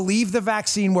and you believe the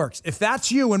vaccine works, if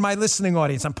that's you in my listening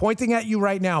audience, I'm pointing at you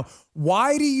right now,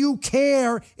 why do you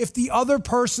care if the other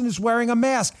person is wearing a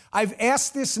mask? I've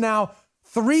asked this now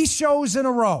 3 shows in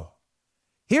a row.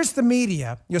 Here's the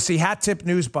media. You'll see Hat Tip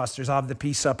Newsbusters. I'll have the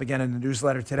piece up again in the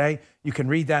newsletter today. You can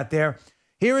read that there.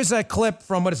 Here is a clip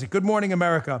from, Good Morning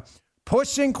America,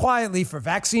 pushing quietly for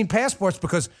vaccine passports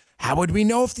because how would we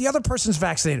know if the other person's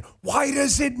vaccinated? Why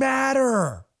does it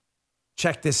matter?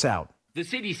 Check this out. The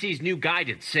CDC's new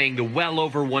guidance saying the well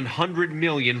over 100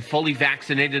 million fully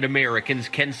vaccinated Americans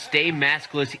can stay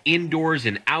maskless indoors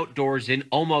and outdoors in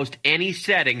almost any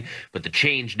setting. But the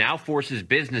change now forces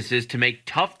businesses to make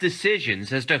tough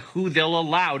decisions as to who they'll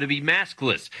allow to be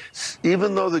maskless.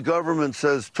 Even though the government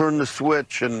says turn the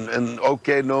switch and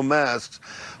okay, no masks,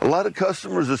 a lot of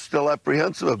customers are still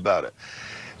apprehensive about it.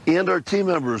 And our team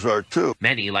members are too.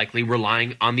 Many likely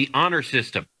relying on the honor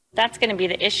system. That's going to be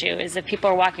the issue, is if people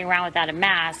are walking around without a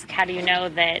mask, how do you know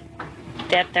that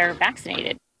they're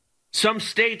vaccinated? Some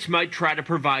states might try to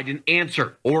provide an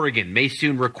answer. Oregon may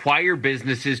soon require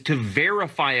businesses to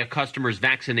verify a customer's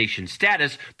vaccination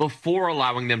status before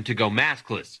allowing them to go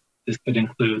maskless. This could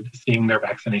include seeing their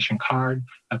vaccination card,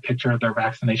 a picture of their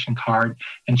vaccination card,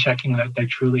 and checking that they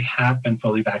truly have been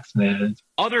fully vaccinated.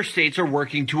 Other states are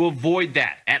working to avoid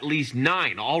that. At least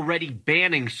 9 already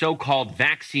banning so-called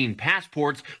vaccine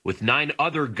passports, with 9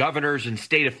 other governors and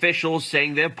state officials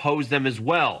saying they oppose them as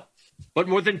well. But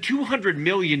more than 200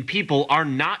 million people are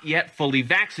not yet fully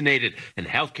vaccinated, and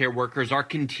healthcare workers are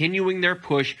continuing their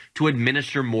push to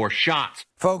administer more shots.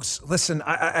 Folks, listen,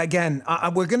 we're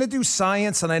going to do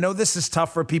science, and I know this is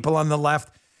tough for people on the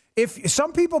left. If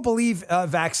some people believe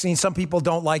vaccines, some people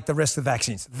don't like the risk of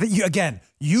vaccines.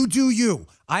 You do you.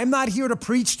 I'm not here to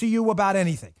preach to you about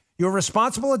anything. You're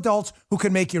responsible adults who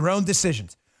can make your own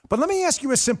decisions. But let me ask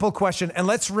you a simple question, and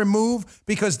let's remove,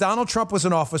 because Donald Trump was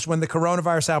in office when the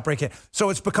coronavirus outbreak hit, so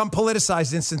it's become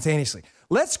politicized instantaneously.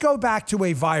 Let's go back to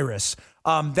a virus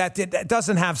that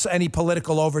doesn't have any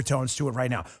political overtones to it right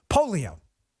now. Polio.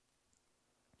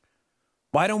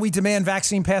 Why don't we demand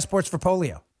vaccine passports for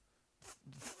polio?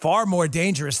 Far more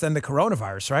dangerous than the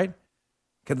coronavirus, right?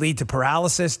 Could lead to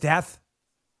paralysis, death.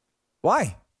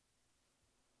 Why?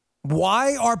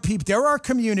 Why are people, there are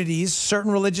communities,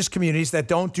 certain religious communities that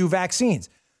don't do vaccines.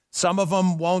 Some of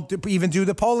them won't even do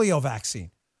the polio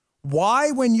vaccine. Why,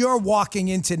 when you're walking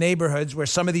into neighborhoods where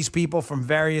some of these people from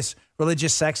various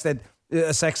religious sects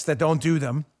that don't do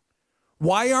them,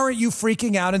 why aren't you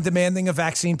freaking out and demanding a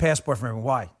vaccine passport from everyone?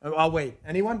 Why? I'll wait.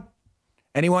 Anyone?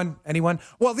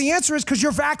 Well, the answer is because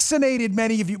you're vaccinated,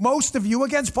 many of you, most of you,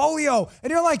 against polio.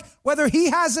 And you're like, whether he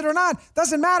has it or not,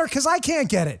 doesn't matter because I can't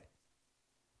get it.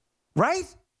 Right?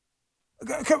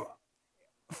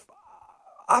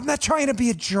 I'm not trying to be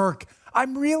a jerk.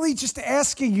 I'm really just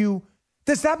asking you,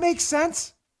 does that make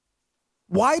sense?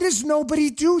 Why does nobody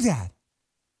do that?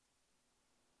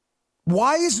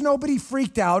 Why is nobody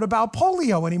freaked out about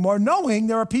polio anymore, knowing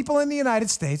there are people in the United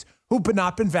States who've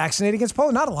not been vaccinated against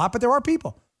polio? Not a lot, but there are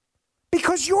people.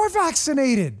 Because you're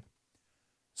vaccinated.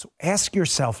 So ask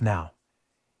yourself now,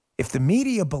 if the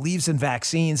media believes in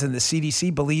vaccines and the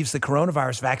CDC believes the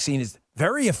coronavirus vaccine is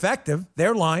very effective,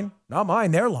 their line, not mine,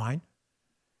 their line.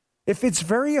 If it's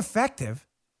very effective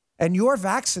and you're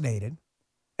vaccinated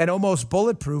and almost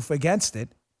bulletproof against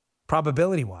it,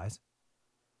 probability-wise,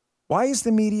 why is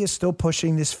the media still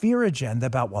pushing this fear agenda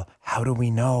about, well, how do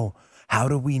we know? How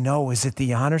do we know? Is it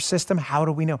the honor system? How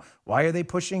do we know? Why are they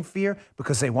pushing fear?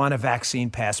 Because they want a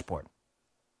vaccine passport.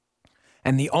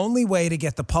 And the only way to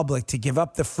get the public to give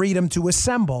up the freedom to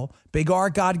assemble, big R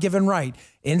God-given right,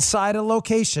 inside a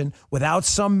location without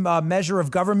some measure of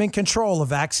government control, a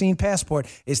vaccine passport,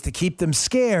 is to keep them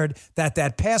scared that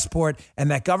that passport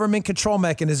and that government control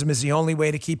mechanism is the only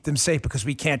way to keep them safe, because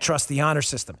we can't trust the honor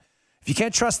system. If you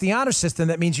can't trust the honor system,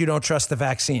 that means you don't trust the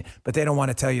vaccine, but they don't want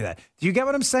to tell you that. Do you get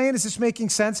what I'm saying? Is this making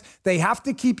sense? They have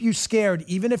to keep you scared,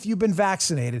 even if you've been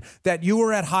vaccinated, that you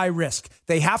are at high risk.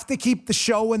 They have to keep the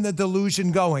show and the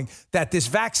delusion going that this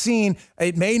vaccine,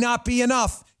 it may not be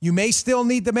enough. You may still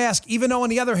need the mask, even though on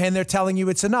the other hand, they're telling you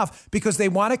it's enough, because they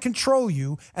want to control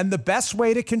you. And the best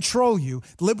way to control you,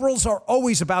 liberals are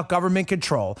always about government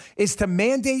control, is to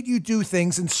mandate you do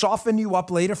things and soften you up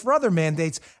later for other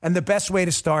mandates. And the best way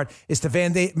to start is to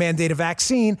mandate a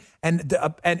vaccine and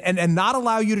not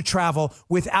allow you to travel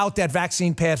without that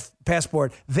vaccine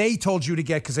passport they told you to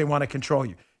get because they want to control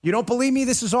you. You don't believe me?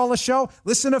 This is all a show?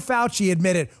 Listen to Fauci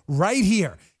admit it right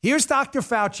here. Here's Dr.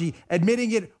 Fauci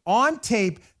admitting it on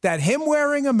tape that him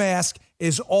wearing a mask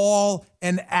is all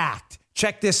an act.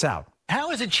 Check this out. How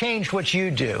has it changed what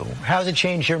you do? How has it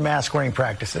changed your mask wearing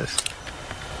practices?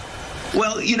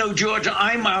 Well, you know, George,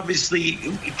 I'm obviously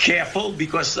careful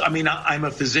because, I'm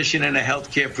a physician and a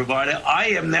healthcare provider. I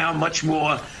am now much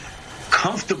more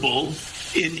comfortable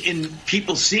in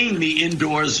people seeing me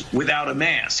indoors without a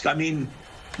mask.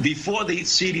 Before the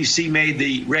CDC made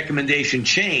the recommendation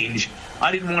change,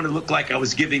 I didn't want to look like I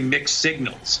was giving mixed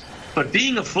signals. But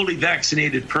being a fully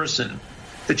vaccinated person,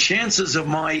 the chances of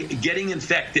my getting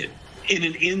infected in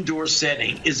an indoor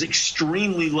setting is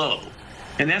extremely low.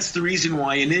 And that's the reason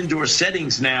why in indoor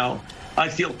settings now, I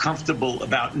feel comfortable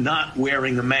about not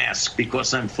wearing a mask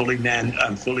because I'm fully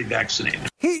vaccinated.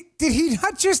 Did he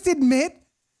not just admit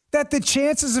that the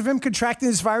chances of him contracting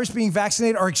this virus being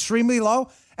vaccinated are extremely low?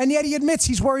 And yet he admits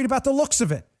he's worried about the looks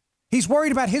of it. He's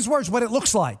worried about, his words, what it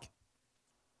looks like.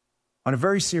 On a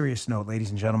very serious note,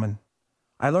 ladies and gentlemen,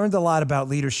 I learned a lot about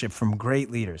leadership from great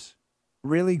leaders,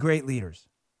 really great leaders.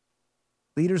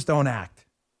 Leaders don't act.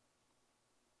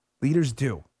 Leaders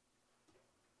do.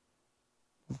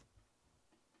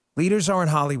 Leaders aren't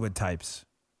Hollywood types.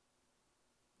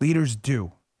 Leaders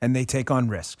do, and they take on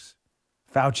risks.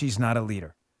 Fauci's not a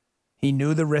leader. He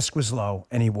knew the risk was low,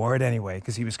 and he wore it anyway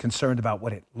because he was concerned about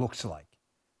what it looks like.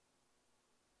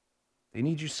 They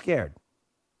need you scared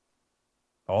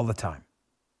all the time.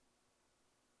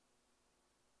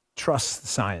 Trust the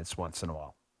science once in a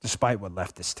while, despite what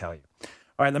leftists tell you.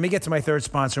 All right, let me get to my third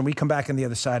sponsor. When we come back on the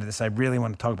other side of this, I really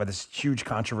want to talk about this huge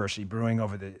controversy brewing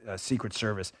over the Secret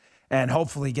Service and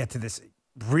hopefully get to this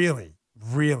really,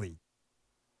 really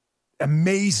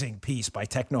amazing piece by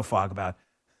Technofog about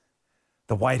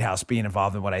the White House being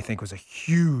involved in what I think was a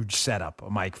huge setup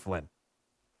of Mike Flynn.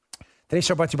 Today's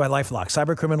show brought to you by LifeLock.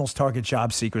 Cyber criminals target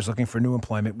job seekers looking for new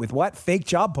employment with what? Fake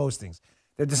job postings.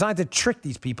 They're designed to trick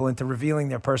these people into revealing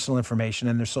their personal information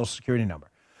and their social security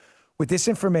number. With this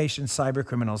information, cyber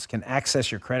criminals can access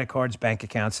your credit cards, bank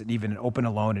accounts, and even open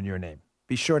a loan in your name.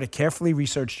 Be sure to carefully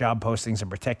research job postings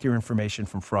and protect your information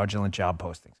from fraudulent job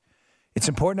postings. It's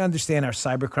important to understand how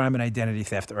cybercrime and identity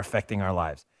theft are affecting our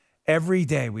lives. Every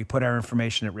day, we put our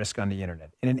information at risk on the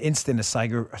internet. In an instant, a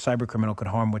cyber criminal could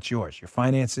harm what's yours, your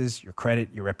finances, your credit,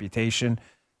 your reputation.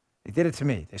 They did it to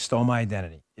me. They stole my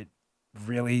identity. It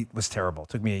really was terrible. It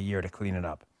took me a year to clean it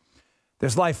up.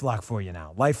 There's LifeLock for you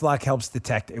now. LifeLock helps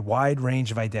detect a wide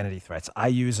range of identity threats. I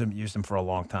used them for a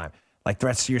long time, like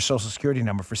threats to your social security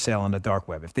number for sale on the dark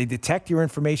web. If they detect your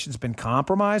information's been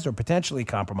compromised or potentially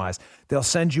compromised, they'll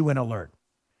send you an alert.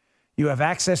 You have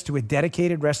access to a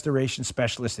dedicated restoration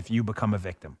specialist if you become a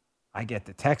victim. I get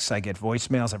the texts, I get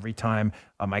voicemails every time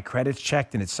my credit's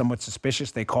checked and it's somewhat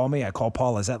suspicious. They call me. I call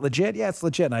Paul. Is that legit? Yeah, it's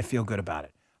legit, and I feel good about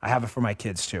it. I have it for my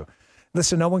kids, too.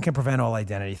 Listen, no one can prevent all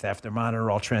identity theft or monitor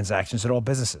all transactions at all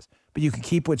businesses, but you can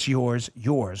keep what's yours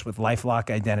with LifeLock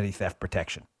Identity Theft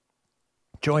Protection.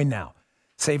 Join now.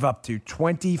 Save up to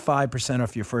 25%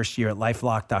 off your first year at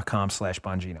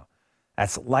LifeLock.com/Bongino.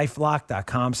 That's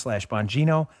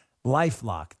LifeLock.com/Bongino.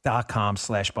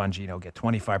 LifeLock.com/Bongino. Get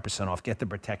 25% off. Get the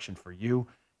protection for you,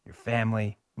 your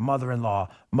family, mother-in-law,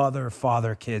 mother,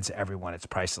 father, kids, everyone. It's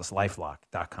priceless.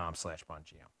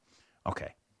 LifeLock.com/Bongino.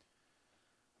 Okay.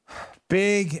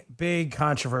 Big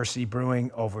controversy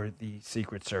brewing over the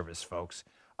Secret Service, folks.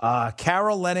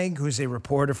 Carol Leonnig, who's a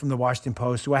reporter from the Washington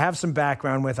Post, who I have some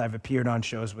background with, I've appeared on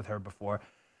shows with her before,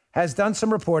 has done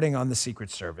some reporting on the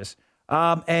Secret Service.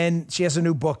 And she has a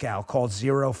new book out called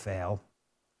Zero Fail.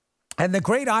 And the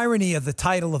great irony of the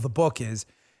title of the book is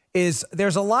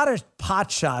there's a lot of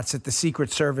pot shots at the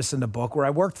Secret Service in the book where I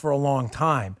worked for a long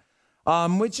time.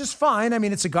 which is fine. I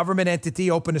mean, it's a government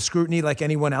entity open to scrutiny like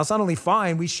anyone else. Not only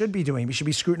fine, we should be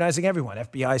scrutinizing everyone,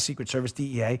 FBI, Secret Service,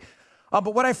 DEA.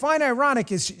 But what I find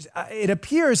ironic is it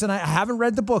appears, and I haven't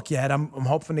read the book yet. I'm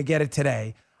hoping to get it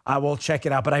today. I will check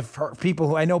it out. But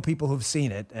I know people who've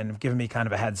seen it and have given me kind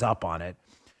of a heads up on it.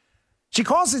 She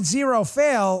calls it zero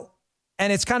fail,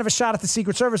 and it's kind of a shot at the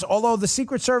Secret Service, although the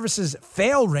Secret Service's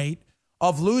fail rate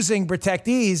of losing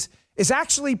protectees is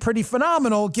actually pretty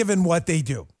phenomenal given what they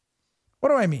do. What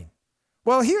do I mean?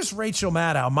 Well, here's Rachel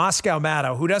Maddow, Moscow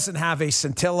Maddow, who doesn't have a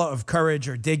scintilla of courage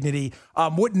or dignity,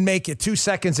 wouldn't make it 2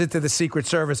 seconds into the Secret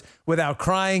Service without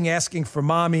crying, asking for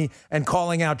mommy, and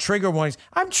calling out trigger warnings.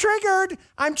 I'm triggered,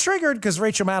 because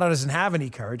Rachel Maddow doesn't have any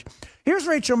courage. Here's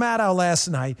Rachel Maddow last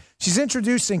night. She's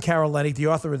introducing Carol Leonnig, the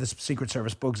author of the Secret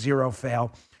Service book, Zero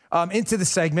Fail, into the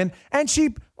segment, and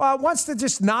she wants to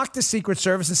just knock the Secret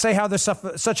Service and say how they're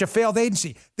such a failed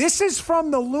agency. This is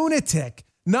from the lunatic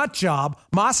nut job,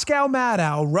 Moscow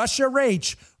Maddow,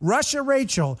 Russia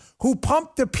Rachel, who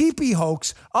pumped the pee-pee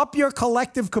hoax up your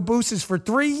collective cabooses for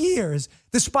 3 years,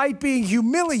 despite being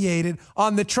humiliated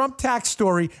on the Trump tax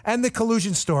story and the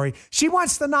collusion story. She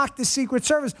wants to knock the Secret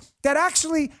Service that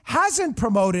actually hasn't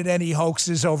promoted any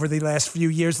hoaxes over the last few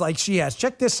years like she has.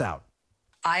 Check this out.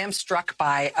 I am struck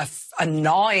by a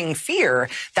gnawing fear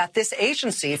that this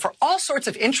agency, for all sorts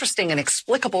of interesting and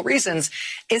explicable reasons,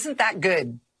 isn't that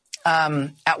good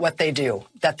at what they do,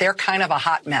 that they're kind of a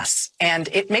hot mess. And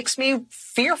it makes me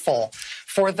fearful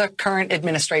for the current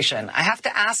administration. I have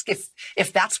to ask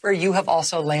if that's where you have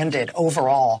also landed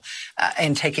overall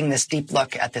in taking this deep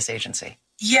look at this agency.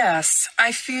 Yes,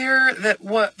 I fear that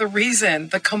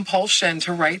the compulsion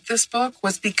to write this book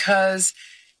was because,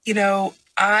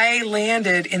 I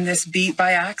landed in this beat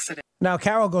by accident. Now,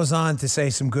 Carol goes on to say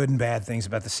some good and bad things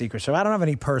about the Secret Service. I don't have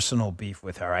any personal beef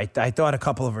with her. I thought a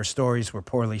couple of her stories were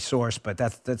poorly sourced, but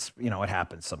that's it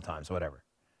happens sometimes, whatever.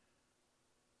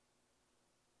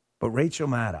 But Rachel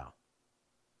Maddow,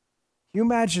 you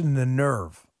imagine the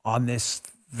nerve on this.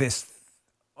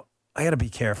 I got to be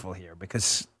careful here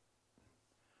because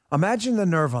imagine the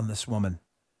nerve on this woman,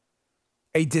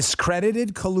 a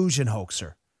discredited collusion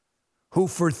hoaxer, who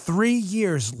for 3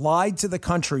 years lied to the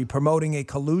country promoting a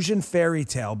collusion fairy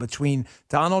tale between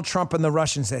Donald Trump and the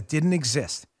Russians that didn't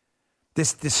exist.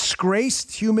 This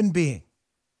disgraced human being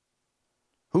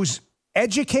who's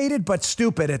educated but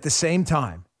stupid at the same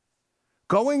time,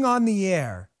 going on the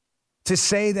air to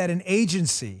say that an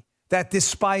agency that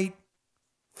despite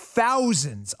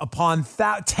thousands upon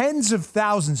tens of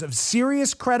thousands of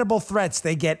serious credible threats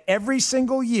they get every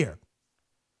single year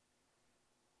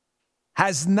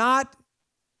has not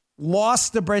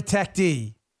lost a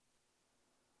protectee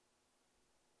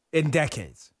in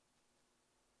decades.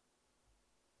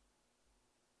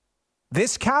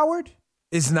 This coward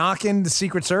is knocking the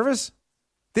Secret Service?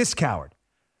 This coward.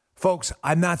 Folks,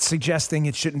 I'm not suggesting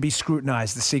it shouldn't be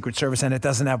scrutinized, the Secret Service, and it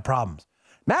doesn't have problems.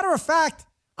 Matter of fact,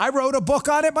 I wrote a book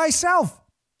on it myself.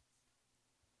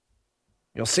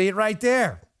 You'll see it right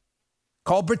there.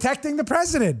 Called Protecting the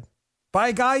President by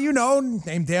a guy you know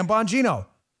named Dan Bongino.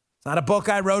 It's not a book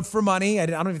I wrote for money. I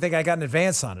don't even think I got an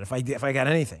advance on it, if I got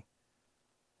anything.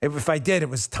 If I did, it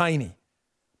was tiny.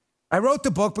 I wrote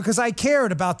the book because I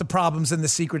cared about the problems in the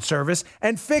Secret Service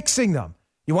and fixing them.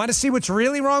 You want to see what's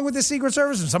really wrong with the Secret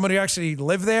Service? And somebody who actually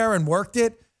lived there and worked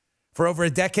it for over a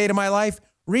decade of my life,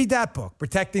 read that book,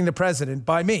 Protecting the President,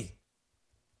 by me.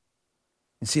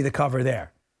 You see the cover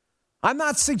there. I'm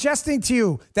not suggesting to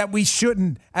you that we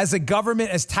shouldn't, as a government,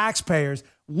 as taxpayers,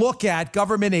 look at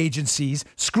government agencies,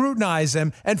 scrutinize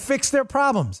them, and fix their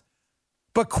problems.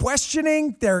 But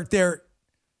questioning their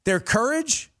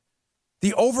courage,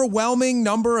 the overwhelming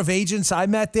number of agents I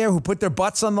met there who put their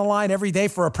butts on the line every day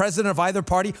for a president of either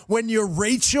party, when you're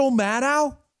Rachel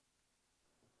Maddow?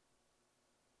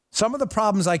 Some of the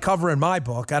problems I cover in my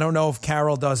book, I don't know if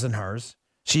Carol does in hers.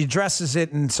 She addresses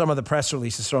it in some of the press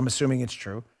releases, so I'm assuming it's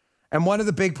true. And one of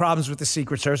the big problems with the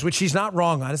Secret Service, which she's not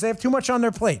wrong on, is they have too much on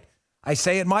their plate. I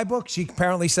say it in my book. She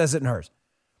apparently says it in hers.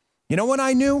 You know when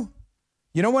I knew?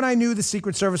 The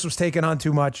Secret Service was taking on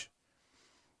too much?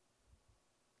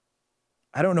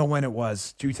 I don't know when it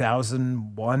was,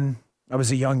 2001. I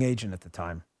was a young agent at the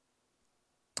time.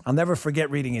 I'll never forget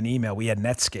reading an email. We had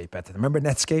Netscape at the time. Remember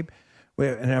Netscape?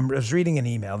 And I was reading an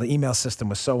email. The email system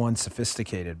was so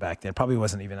unsophisticated back then. It probably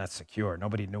wasn't even that secure.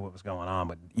 Nobody knew what was going on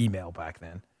with email back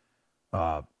then.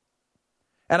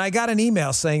 And I got an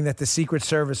email saying that the Secret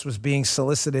Service was being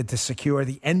solicited to secure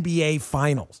the NBA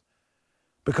Finals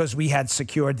because we had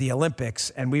secured the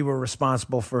Olympics and we were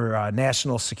responsible for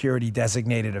national security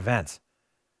designated events.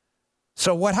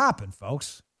 So what happened,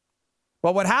 folks?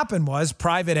 Well, what happened was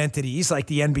private entities like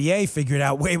the NBA figured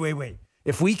out, wait.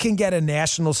 If we can get a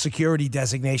national security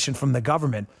designation from the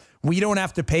government, we don't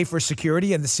have to pay for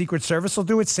security and the Secret Service will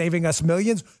do it, saving us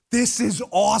millions. This is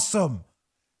awesome.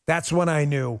 That's when I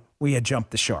knew we had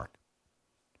jumped the shark.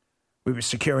 We were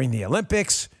securing the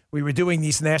Olympics. We were doing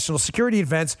these national security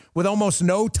events with almost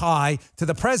no tie to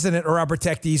the president or our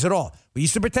protectees at all. We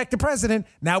used to protect the president.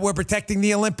 Now we're protecting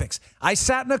the Olympics. I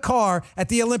sat in a car at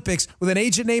the Olympics with an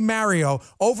agent named Mario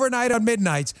overnight on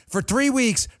midnights for 3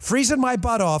 weeks, freezing my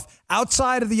butt off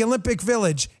outside of the Olympic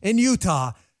Village in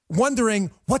Utah, wondering,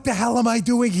 what the hell am I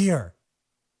doing here?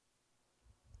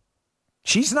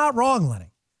 She's not wrong,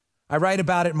 Lenny. I write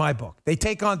about it in my book. They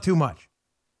take on too much.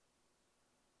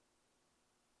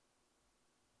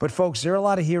 But, folks, there are a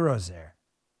lot of heroes there.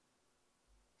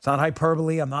 It's not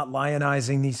hyperbole. I'm not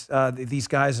lionizing these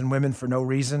guys and women for no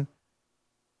reason.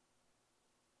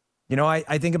 You know,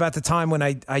 I think about the time when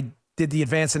I did the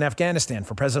advance in Afghanistan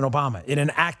for President Obama in an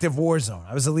active war zone.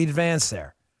 I was the lead advance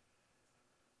there.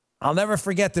 I'll never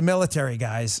forget the military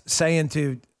guys saying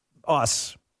to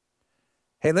us,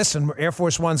 hey, listen, Air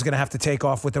Force One's going to have to take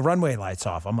off with the runway lights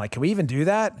off. I'm like, can we even do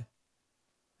that?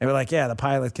 They were like, yeah, the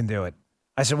pilot can do it.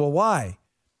 I said, well, why?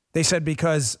 They said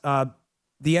because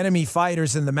the enemy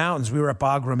fighters in the mountains, we were at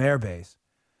Bagram Air Base,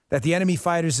 that the enemy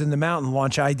fighters in the mountain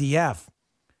launch IDF,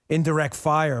 indirect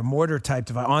fire, mortar type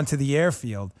device, onto the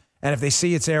airfield. And if they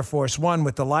see it's Air Force One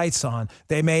with the lights on,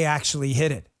 they may actually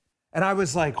hit it. And I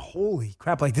was like, holy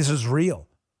crap, like this is real.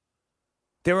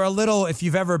 There were a little, if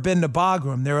you've ever been to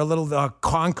Bagram, there are little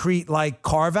concrete like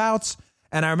carve-outs.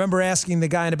 And I remember asking the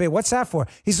guy in the bay, what's that for?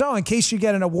 He said, in case you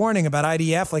get a warning about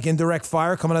IDF, like indirect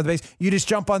fire coming out of the base, you just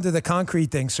jump under the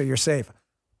concrete thing so you're safe.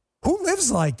 Who lives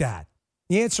like that?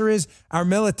 The answer is our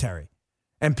military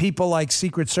and people like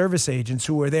Secret Service agents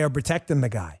who are there protecting the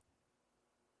guy.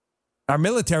 Our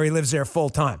military lives there full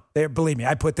time. Believe me,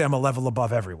 I put them a level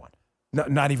above everyone. No,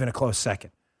 not even a close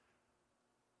second.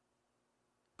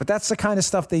 But that's the kind of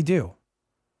stuff they do.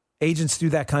 Agents do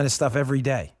that kind of stuff every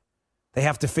day. They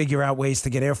have to figure out ways to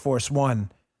get Air Force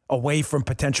One away from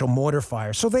potential mortar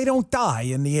fire so they don't die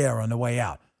in the air on the way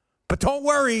out. But don't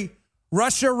worry,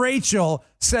 Russia Rachel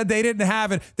said they didn't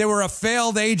have it. They were a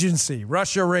failed agency,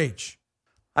 Russia Rach.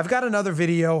 I've got another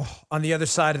video on the other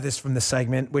side of this from the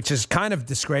segment, which is kind of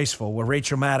disgraceful, where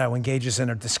Rachel Maddow engages in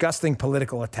a disgusting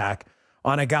political attack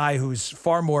on a guy who's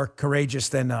far more courageous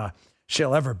than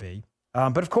she'll ever be.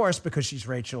 But of course, because she's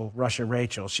Russia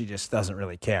Rachel, she just doesn't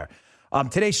really care.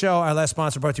 Today's show, our last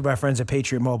sponsor, brought to you by our friends at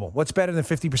Patriot Mobile. What's better than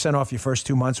 50% off your first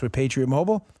 2 months with Patriot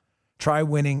Mobile? Try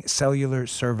winning cellular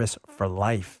service for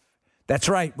life. That's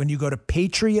right. When you go to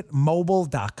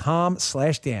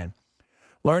patriotmobile.com/Dan,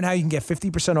 learn how you can get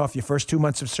 50% off your first 2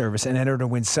 months of service and enter to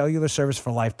win cellular service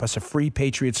for life plus a free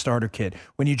Patriot starter kit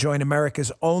when you join America's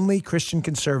only Christian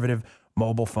conservative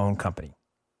mobile phone company.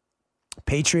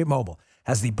 Patriot Mobile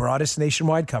has the broadest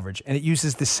nationwide coverage, and it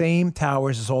uses the same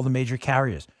towers as all the major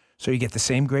carriers. So you get the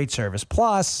same great service.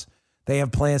 Plus, they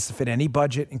have plans to fit any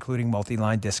budget, including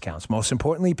multi-line discounts. Most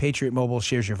importantly, Patriot Mobile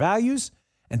shares your values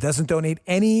and doesn't donate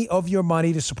any of your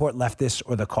money to support leftists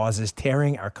or the causes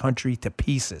tearing our country to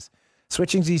pieces.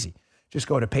 Switching's easy. Just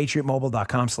go to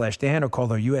patriotmobile.com/Dan or call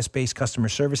their U.S.-based customer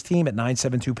service team at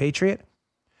 972-PATRIOT.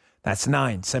 That's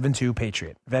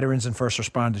 972-PATRIOT. Veterans and first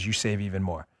responders, you save even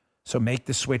more. So make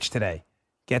the switch today.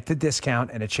 Get the discount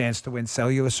and a chance to win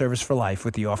cellular service for life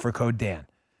with the offer code Dan.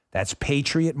 That's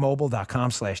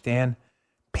patriotmobile.com/Dan,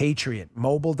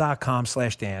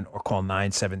 patriotmobile.com/Dan, or call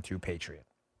 972-PATRIOT.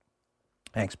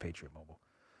 Thanks, Patriot Mobile.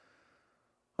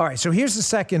 All right, so here's the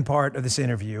second part of this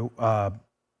interview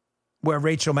where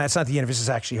Rachel Maddow, it's not the interview, this is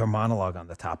actually her monologue on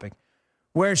the topic,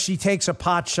 where she takes a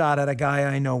pot shot at a guy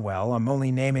I know well. I'm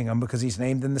only naming him because he's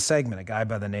named in the segment, a guy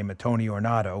by the name of Tony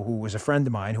Ornato, who was a friend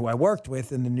of mine who I worked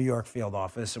with in the New York field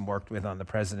office and worked with on the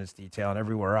president's detail and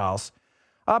everywhere else.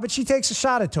 But she takes a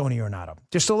shot at Tony Ornato.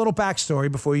 Just a little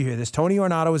backstory before you hear this. Tony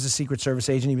Ornato was a Secret Service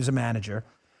agent. He was a manager.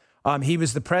 He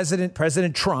was the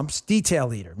President Trump's detail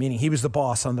leader, meaning he was the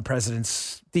boss on the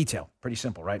president's detail. Pretty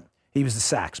simple, right? He was the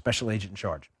SAC, special agent in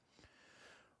charge.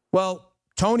 Well,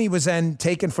 Tony was then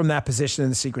taken from that position in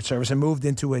the Secret Service and moved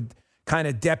into a kind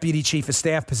of deputy chief of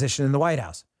staff position in the White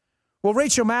House. Well,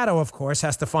 Rachel Maddow, of course,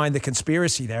 has to find the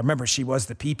conspiracy there. Remember, she was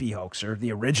the pee-pee hoaxer,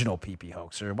 the original pee-pee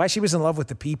hoaxer. Why she was in love with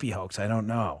the pee-pee hoax, I don't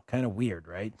know. Kind of weird,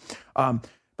 right?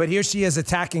 But here she is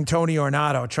attacking Tony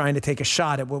Ornato, trying to take a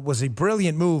shot at what was a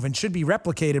brilliant move and should be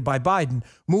replicated by Biden,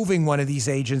 moving one of these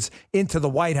agents into the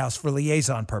White House for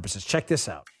liaison purposes. Check this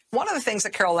out. One of the things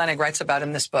that Carol Leonnig writes about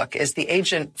in this book is the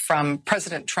agent from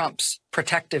President Trump's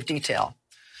protective detail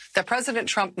that President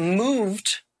Trump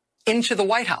moved into the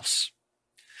White House.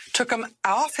 took him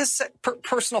off his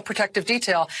personal protective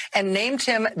detail and named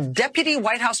him Deputy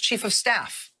White House Chief of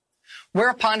Staff,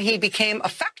 whereupon he became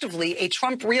effectively a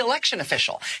Trump re-election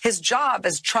official. His job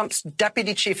as Trump's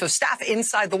Deputy Chief of Staff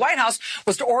inside the White House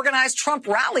was to organize Trump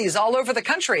rallies all over the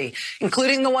country,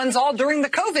 including the ones all during the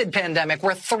COVID pandemic,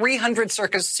 where 300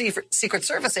 Secret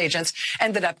Service agents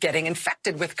ended up getting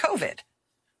infected with COVID.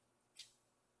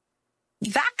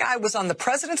 That guy was on the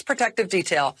president's protective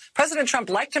detail. President Trump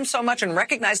liked him so much and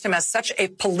recognized him as such a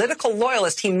political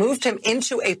loyalist, he moved him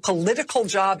into a political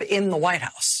job in the White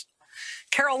House.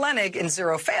 Carol Leonnig in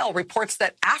Zero Fail reports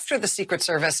that after the Secret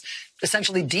Service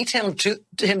essentially detailed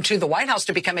him to the White House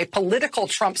to become a political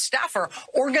Trump staffer,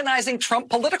 organizing Trump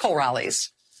political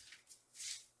rallies,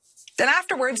 then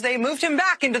afterwards they moved him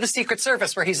back into the Secret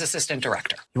Service where he's assistant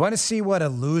director. You want to see what a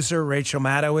loser Rachel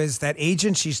Maddow is? That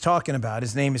agent she's talking about,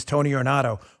 his name is Tony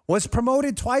Ornato, was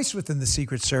promoted twice within the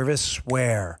Secret Service.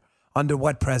 Where? Under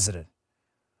what president?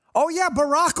 Oh, yeah,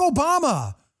 Barack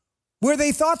Obama. Where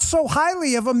they thought so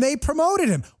highly of him, they promoted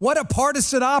him. What a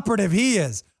partisan operative he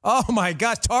is. Oh, my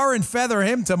gosh, tar and feather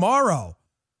him tomorrow.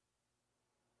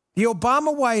 The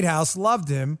Obama White House loved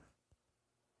him.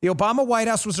 The Obama White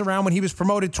House was around when he was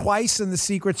promoted twice in the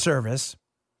Secret Service.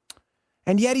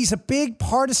 And yet he's a big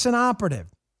partisan operative.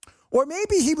 Or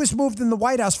maybe he was moved in the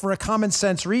White House for a common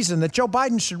sense reason that Joe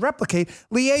Biden should replicate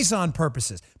liaison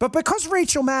purposes. But because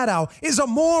Rachel Maddow is a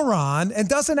moron and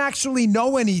doesn't actually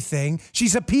know anything,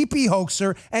 she's a pee-pee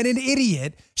hoaxer and an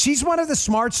idiot. She's one of the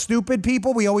smart, stupid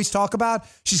people we always talk about.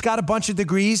 She's got a bunch of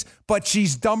degrees, but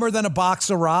she's dumber than a box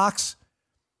of rocks.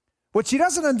 What she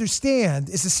doesn't understand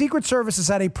is the Secret Service has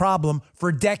had a problem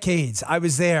for decades. I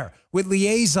was there with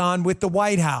liaison with the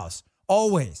White House,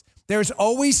 always. There's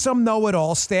always some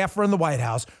know-it-all staffer in the White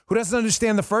House who doesn't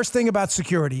understand the first thing about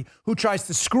security, who tries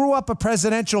to screw up a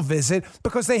presidential visit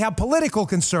because they have political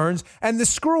concerns, and the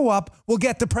screw-up will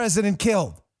get the president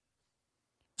killed.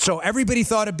 So everybody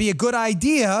thought it'd be a good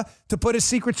idea to put a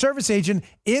Secret Service agent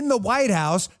in the White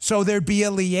House so there'd be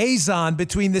a liaison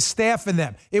between the staff and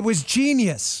them. It was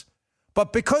genius.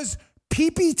 But because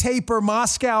pee-pee taper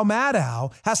Moscow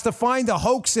Maddow has to find a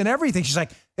hoax in everything, she's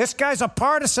like, this guy's a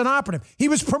partisan operative. He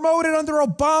was promoted under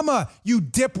Obama, you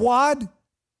dipwad.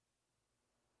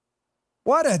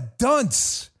 What a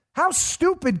dunce. How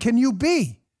stupid can you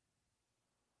be?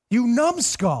 You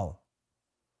numbskull.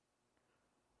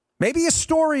 Maybe a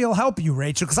story will help you,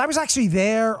 Rachel, because I was actually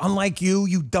there, unlike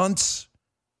you dunce.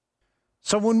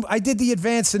 So when I did the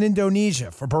advance in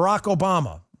Indonesia for Barack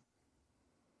Obama,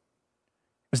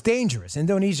 it was dangerous.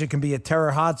 Indonesia can be a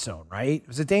terror hot zone, right? It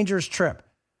was a dangerous trip.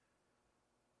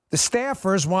 The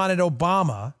staffers wanted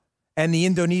Obama, and the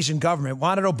Indonesian government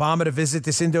wanted Obama to visit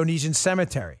this Indonesian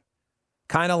cemetery.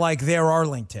 Kind of like their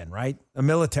Arlington, right? A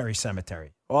military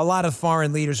cemetery. Well, a lot of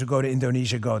foreign leaders who go to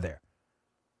Indonesia go there.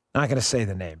 I'm not going to say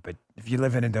the name, but if you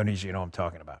live in Indonesia, you know what I'm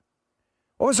talking about.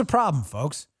 What was the problem,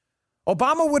 folks?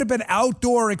 Obama would have been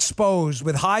outdoor exposed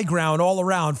with high ground all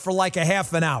around for like a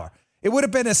half an hour. It would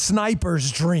have been a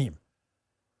sniper's dream.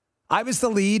 I was the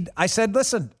lead. I said,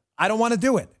 listen, I don't want to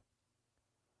do it.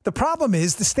 The problem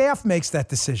is the staff makes that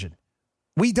decision.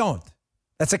 We don't.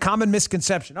 That's a common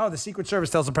misconception. Oh, the Secret Service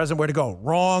tells the president where to go.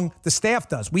 Wrong. The staff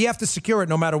does. We have to secure it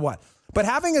no matter what. But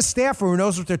having a staffer who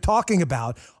knows what they're talking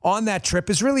about on that trip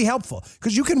is really helpful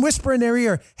because you can whisper in their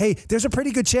ear, hey, there's a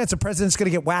pretty good chance the president's going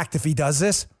to get whacked if he does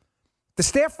this. The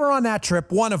staffer on that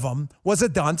trip, one of them was a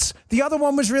dunce. The other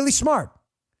one was really smart.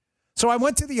 So I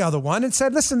went to the other one and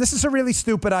said, listen, this is a really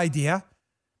stupid idea.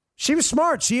 She was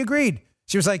smart. She agreed.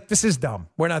 She was like, this is dumb.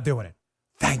 We're not doing it.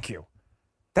 Thank you.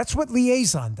 That's what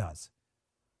liaison does.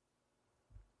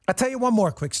 I'll tell you one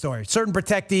more quick story. Certain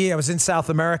protectee, I was in South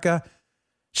America.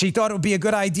 She thought it would be a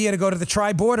good idea to go to the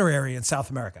tri-border area in South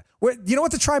America. You know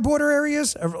what the tri-border area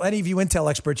is? Any of you intel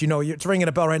experts, you know, it's ringing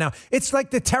a bell right now. It's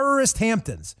like the terrorist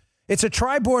Hamptons. It's a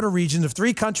tri-border region of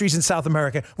 3 countries in South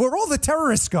America where all the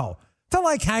terrorists go to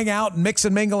like hang out and mix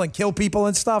and mingle and kill people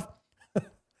and stuff.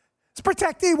 This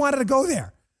protectee wanted to go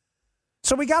there.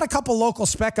 So we got a couple local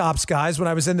spec ops guys when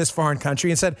I was in this foreign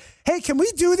country and said, hey, can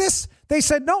we do this? They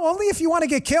said, no, only if you want to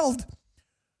get killed.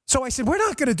 So I said, we're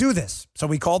not going to do this. So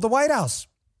we called the White House.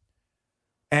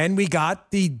 And we got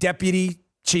the deputy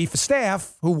chief of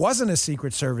staff, who wasn't a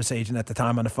Secret Service agent at the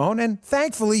time, on the phone. And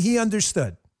thankfully, he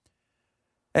understood.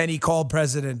 And he called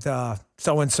President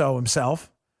so-and-so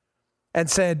himself and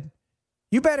said,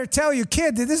 you better tell your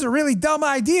kid that this is a really dumb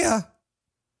idea.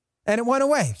 And it went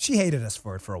away. She hated us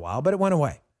for it for a while, but it went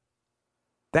away.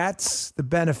 That's the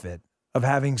benefit of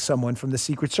having someone from the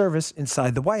Secret Service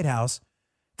inside the White House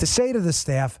to say to the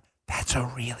staff, that's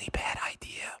a really bad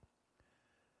idea.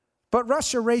 But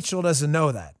Russia Rachel doesn't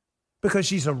know that. because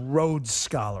she's a Rhodes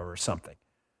Scholar or something.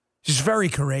 She's very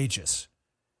courageous.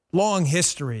 Long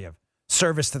history of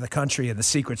service to the country and the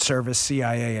Secret Service,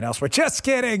 CIA, and elsewhere. Just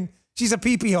kidding. She's a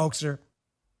pee-pee hoaxer.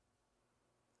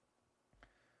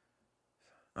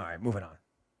 All right, moving on.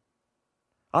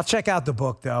 I'll check out the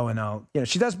book, though, and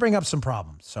she does bring up some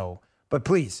problems. So, but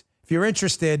please, if you're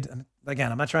interested,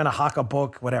 again, I'm not trying to hawk a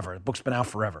book, whatever. The book's been out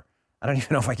forever. I don't even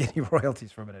know if I get any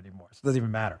royalties from it anymore. So it doesn't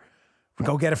even matter.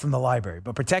 Go get it from the library.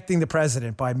 But Protecting the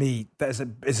President by me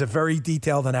is a very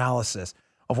detailed analysis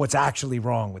of what's actually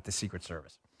wrong with the Secret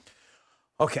Service.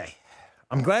 Okay,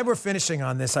 I'm glad we're finishing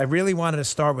on this. I really wanted to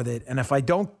start with it. And if I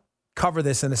don't cover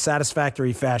this in a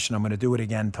satisfactory fashion, I'm going to do it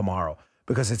again tomorrow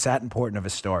because it's that important of a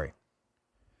story.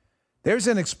 There's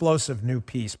an explosive new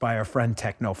piece by our friend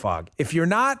Technofog. If you're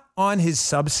not on his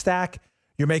Substack,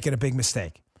 you're making a big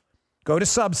mistake. Go to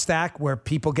Substack where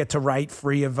people get to write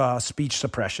free of speech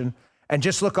suppression and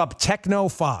just look up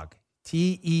Technofog,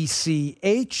 Techno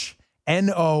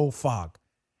Fog.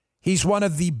 He's one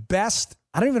of the best.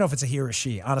 I don't even know if it's a he or a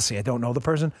she. Honestly, I don't know the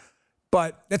person,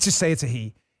 but let's just say it's a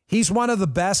he. He's one of the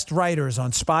best writers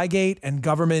on Spygate and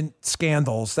government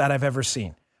scandals that I've ever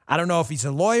seen. I don't know if he's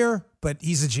a lawyer, but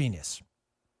he's a genius.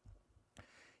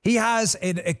 He has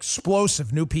an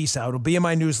explosive new piece out. It'll be in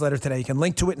my newsletter today. You can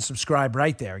link to it and subscribe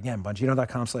right there. Again,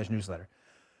 Bongino.com/newsletter.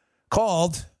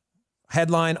 Called,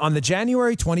 headline, on the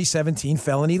January 2017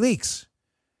 felony leaks.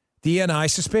 DNI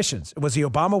suspicions. It was the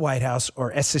Obama White House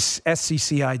or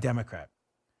SCCI Democrat.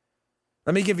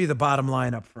 Let me give you the bottom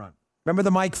line up front. Remember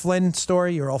the Mike Flynn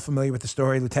story? You're all familiar with the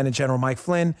story. Lieutenant General Mike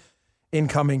Flynn,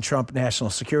 incoming Trump National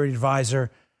Security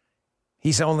Advisor.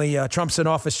 Trump's in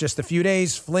office just a few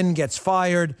days. Flynn gets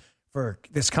fired for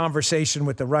this conversation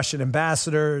with the Russian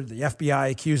ambassador. The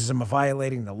FBI accuses him of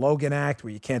violating the Logan Act,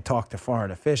 where you can't talk to foreign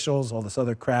officials, all this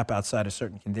other crap outside of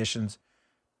certain conditions.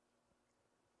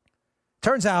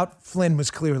 Turns out Flynn was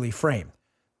clearly framed.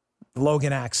 The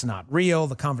Logan Act's not real.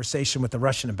 The conversation with the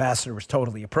Russian ambassador was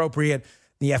totally appropriate.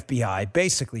 The FBI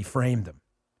basically framed him.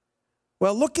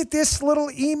 Well, look at this little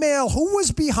email. Who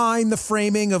was behind the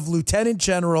framing of Lieutenant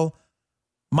General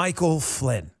Michael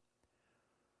Flynn?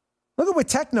 Look at what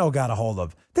Techno got a hold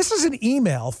of. This is an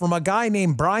email from a guy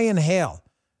named Brian Hale.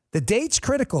 The date's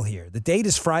critical here. The date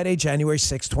is Friday, January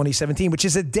 6, 2017, which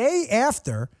is a day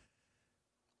after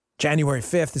January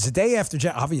 5th. Is a day after,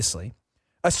 obviously.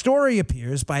 A story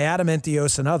appears by Adam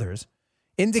Entios and others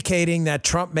indicating that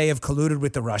Trump may have colluded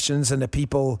with the Russians and the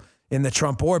people in the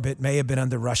Trump orbit may have been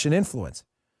under Russian influence.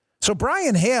 So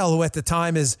Brian Hale, who at the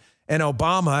time is an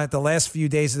Obama at the last few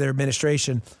days of their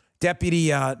administration,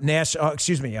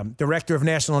 Director of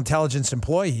National Intelligence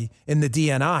employee in the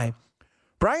DNI,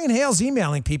 Brian Hale's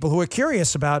emailing people who are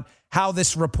curious about how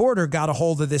this reporter got a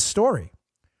hold of this story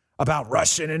about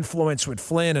Russian influence with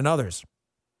Flynn and others.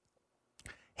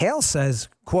 Hale says,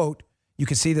 quote, you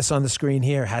can see this on the screen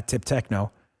here, Hat Tip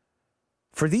Techno.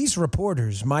 For these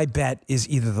reporters, my bet is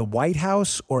either the White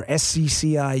House or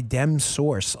SCCI Dem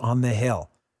source on the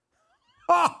Hill.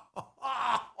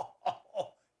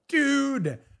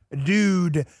 Dude.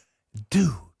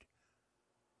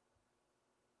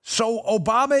 So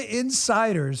Obama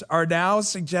insiders are now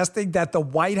suggesting that the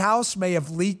White House may have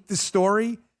leaked the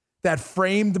story that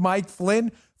framed Mike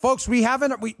Flynn. Folks, we've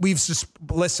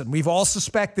all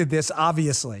suspected this,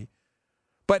 obviously.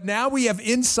 But now we have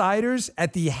insiders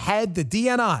at the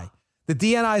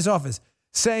DNI's office,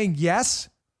 saying, yes,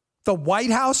 the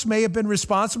White House may have been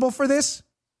responsible for this.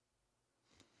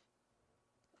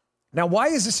 Now, why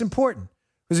is this important?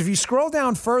 Because if you scroll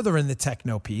down further in the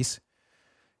Techno piece,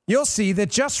 you'll see that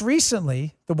just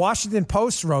recently, the Washington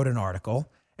Post wrote an article,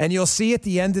 and you'll see at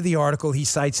the end of the article he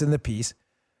cites in the piece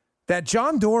that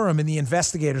John Durham and the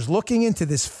investigators looking into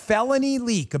this felony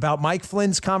leak about Mike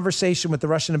Flynn's conversation with the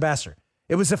Russian ambassador.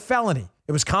 It was a felony.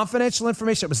 It was confidential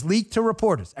information. It was leaked to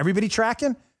reporters. Everybody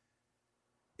tracking?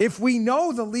 If we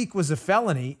know the leak was a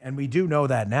felony, and we do know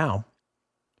that now,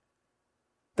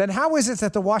 then how is it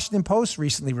that the Washington Post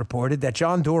recently reported that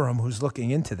John Durham, who's looking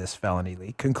into this felony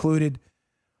leak, concluded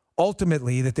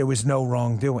ultimately that there was no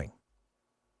wrongdoing?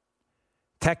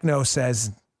 Techno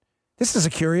says, this is a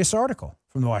curious article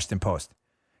from the Washington Post.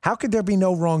 How could there be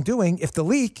no wrongdoing if the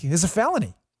leak is a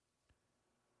felony?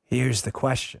 Here's the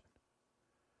question.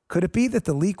 Could it be that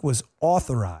the leak was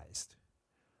authorized?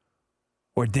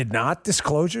 Or did not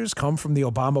disclosures come from the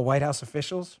Obama White House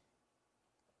officials?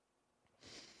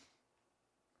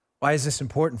 Why is this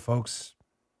important, folks?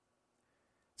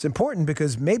 It's important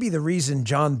because maybe the reason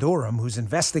John Durham, who's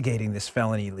investigating this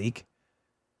felony leak,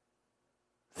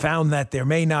 found that there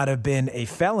may not have been a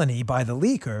felony by the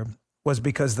leaker was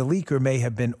because the leaker may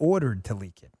have been ordered to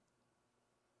leak it.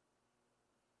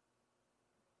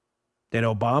 Did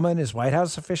Obama and his White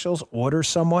House officials order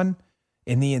someone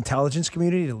in the intelligence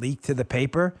community to leak to the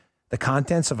paper the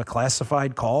contents of a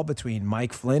classified call between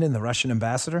Mike Flynn and the Russian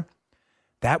ambassador?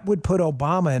 That would put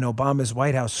Obama and Obama's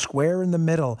White House square in the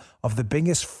middle of the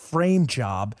biggest frame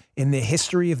job in the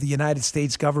history of the United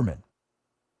States government.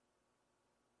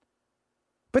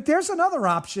 But there's another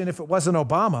option if it wasn't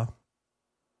Obama.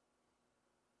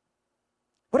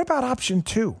 What about option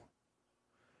 2?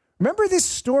 Remember this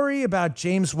story about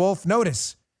James Wolfe?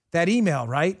 Notice that email,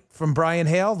 right, from Brian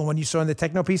Hale, the one you saw in the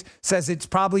Techno piece, says it's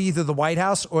probably either the White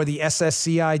House or the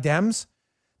SSCI Dems.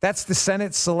 That's the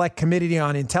Senate Select Committee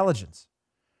on Intelligence.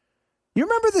 You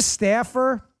remember the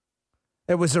staffer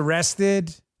that was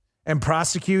arrested and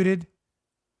prosecuted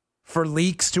for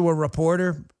leaks to a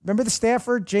reporter? Remember the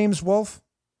staffer, James Wolfe?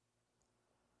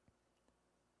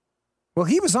 Well,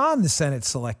 he was on the Senate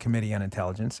Select Committee on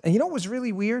Intelligence. And you know what was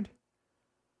really weird?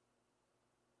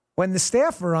 When the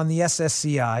staffer on the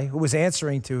SSCI, who was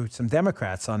answering to some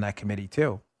Democrats on that committee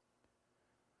too,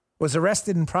 was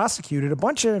arrested and prosecuted, a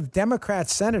bunch of Democrat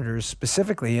senators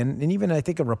specifically, and even I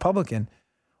think a Republican,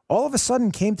 all of a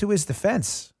sudden came to his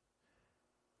defense.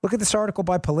 Look at this article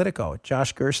by Politico,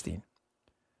 Josh Gerstein.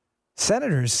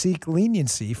 Senators seek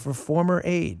leniency for former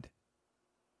aide.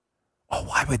 Oh,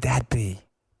 why would that be?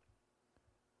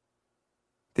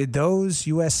 Did those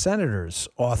U.S. senators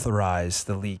authorize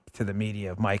the leak to the media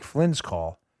of Mike Flynn's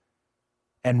call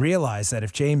and realize that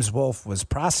if James Wolfe was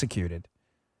prosecuted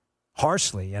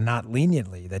harshly and not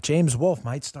leniently, that James Wolfe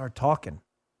might start talking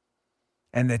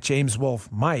and that James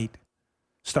Wolfe might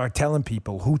start telling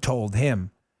people who told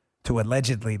him to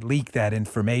allegedly leak that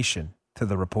information to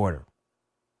the reporter?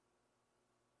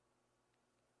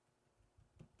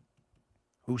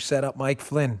 Who set up Mike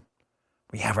Flynn?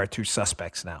 We have our 2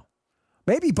 suspects now.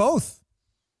 Maybe both.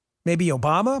 Maybe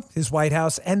Obama, his White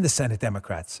House, and the Senate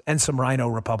Democrats, and some rhino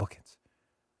Republicans.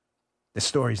 The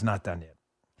story's not done yet.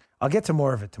 I'll get to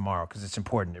more of it tomorrow because it's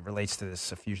important. It relates to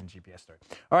this Fusion GPS story.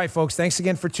 All right, folks, thanks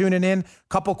again for tuning in.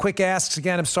 Couple quick asks.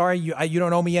 Again, I'm sorry you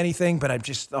don't owe me anything, but I'm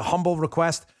just a humble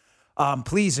request.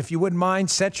 Please, if you wouldn't mind,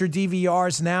 set your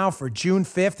DVRs now for June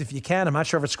 5th if you can. I'm not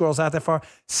sure if it scrolls out that far.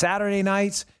 Saturday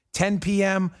nights, 10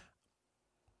 p.m.,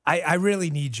 I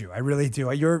really need you. I really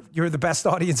do. You're the best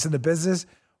audience in the business,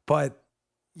 but,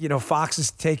 you know, Fox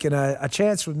has taken a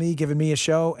chance with me, giving me a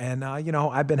show, and, you know,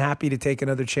 I've been happy to take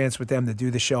another chance with them to do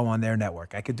the show on their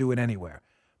network. I could do it anywhere.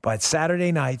 But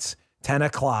Saturday nights, 10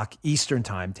 o'clock Eastern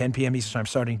time, 10 p.m. Eastern time,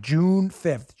 starting June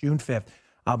 5th,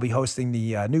 I'll be hosting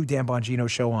the new Dan Bongino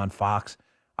show on Fox.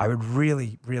 I would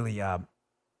really, I'm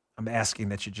asking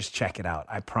that you just check it out.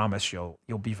 I promise you'll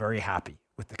be very happy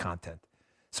with the content.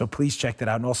 So please check that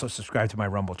out and also subscribe to my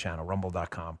Rumble channel,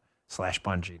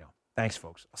 rumble.com/Bongino. Thanks,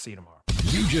 folks. I'll see you tomorrow.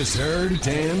 You just heard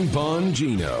Dan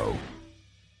Bongino.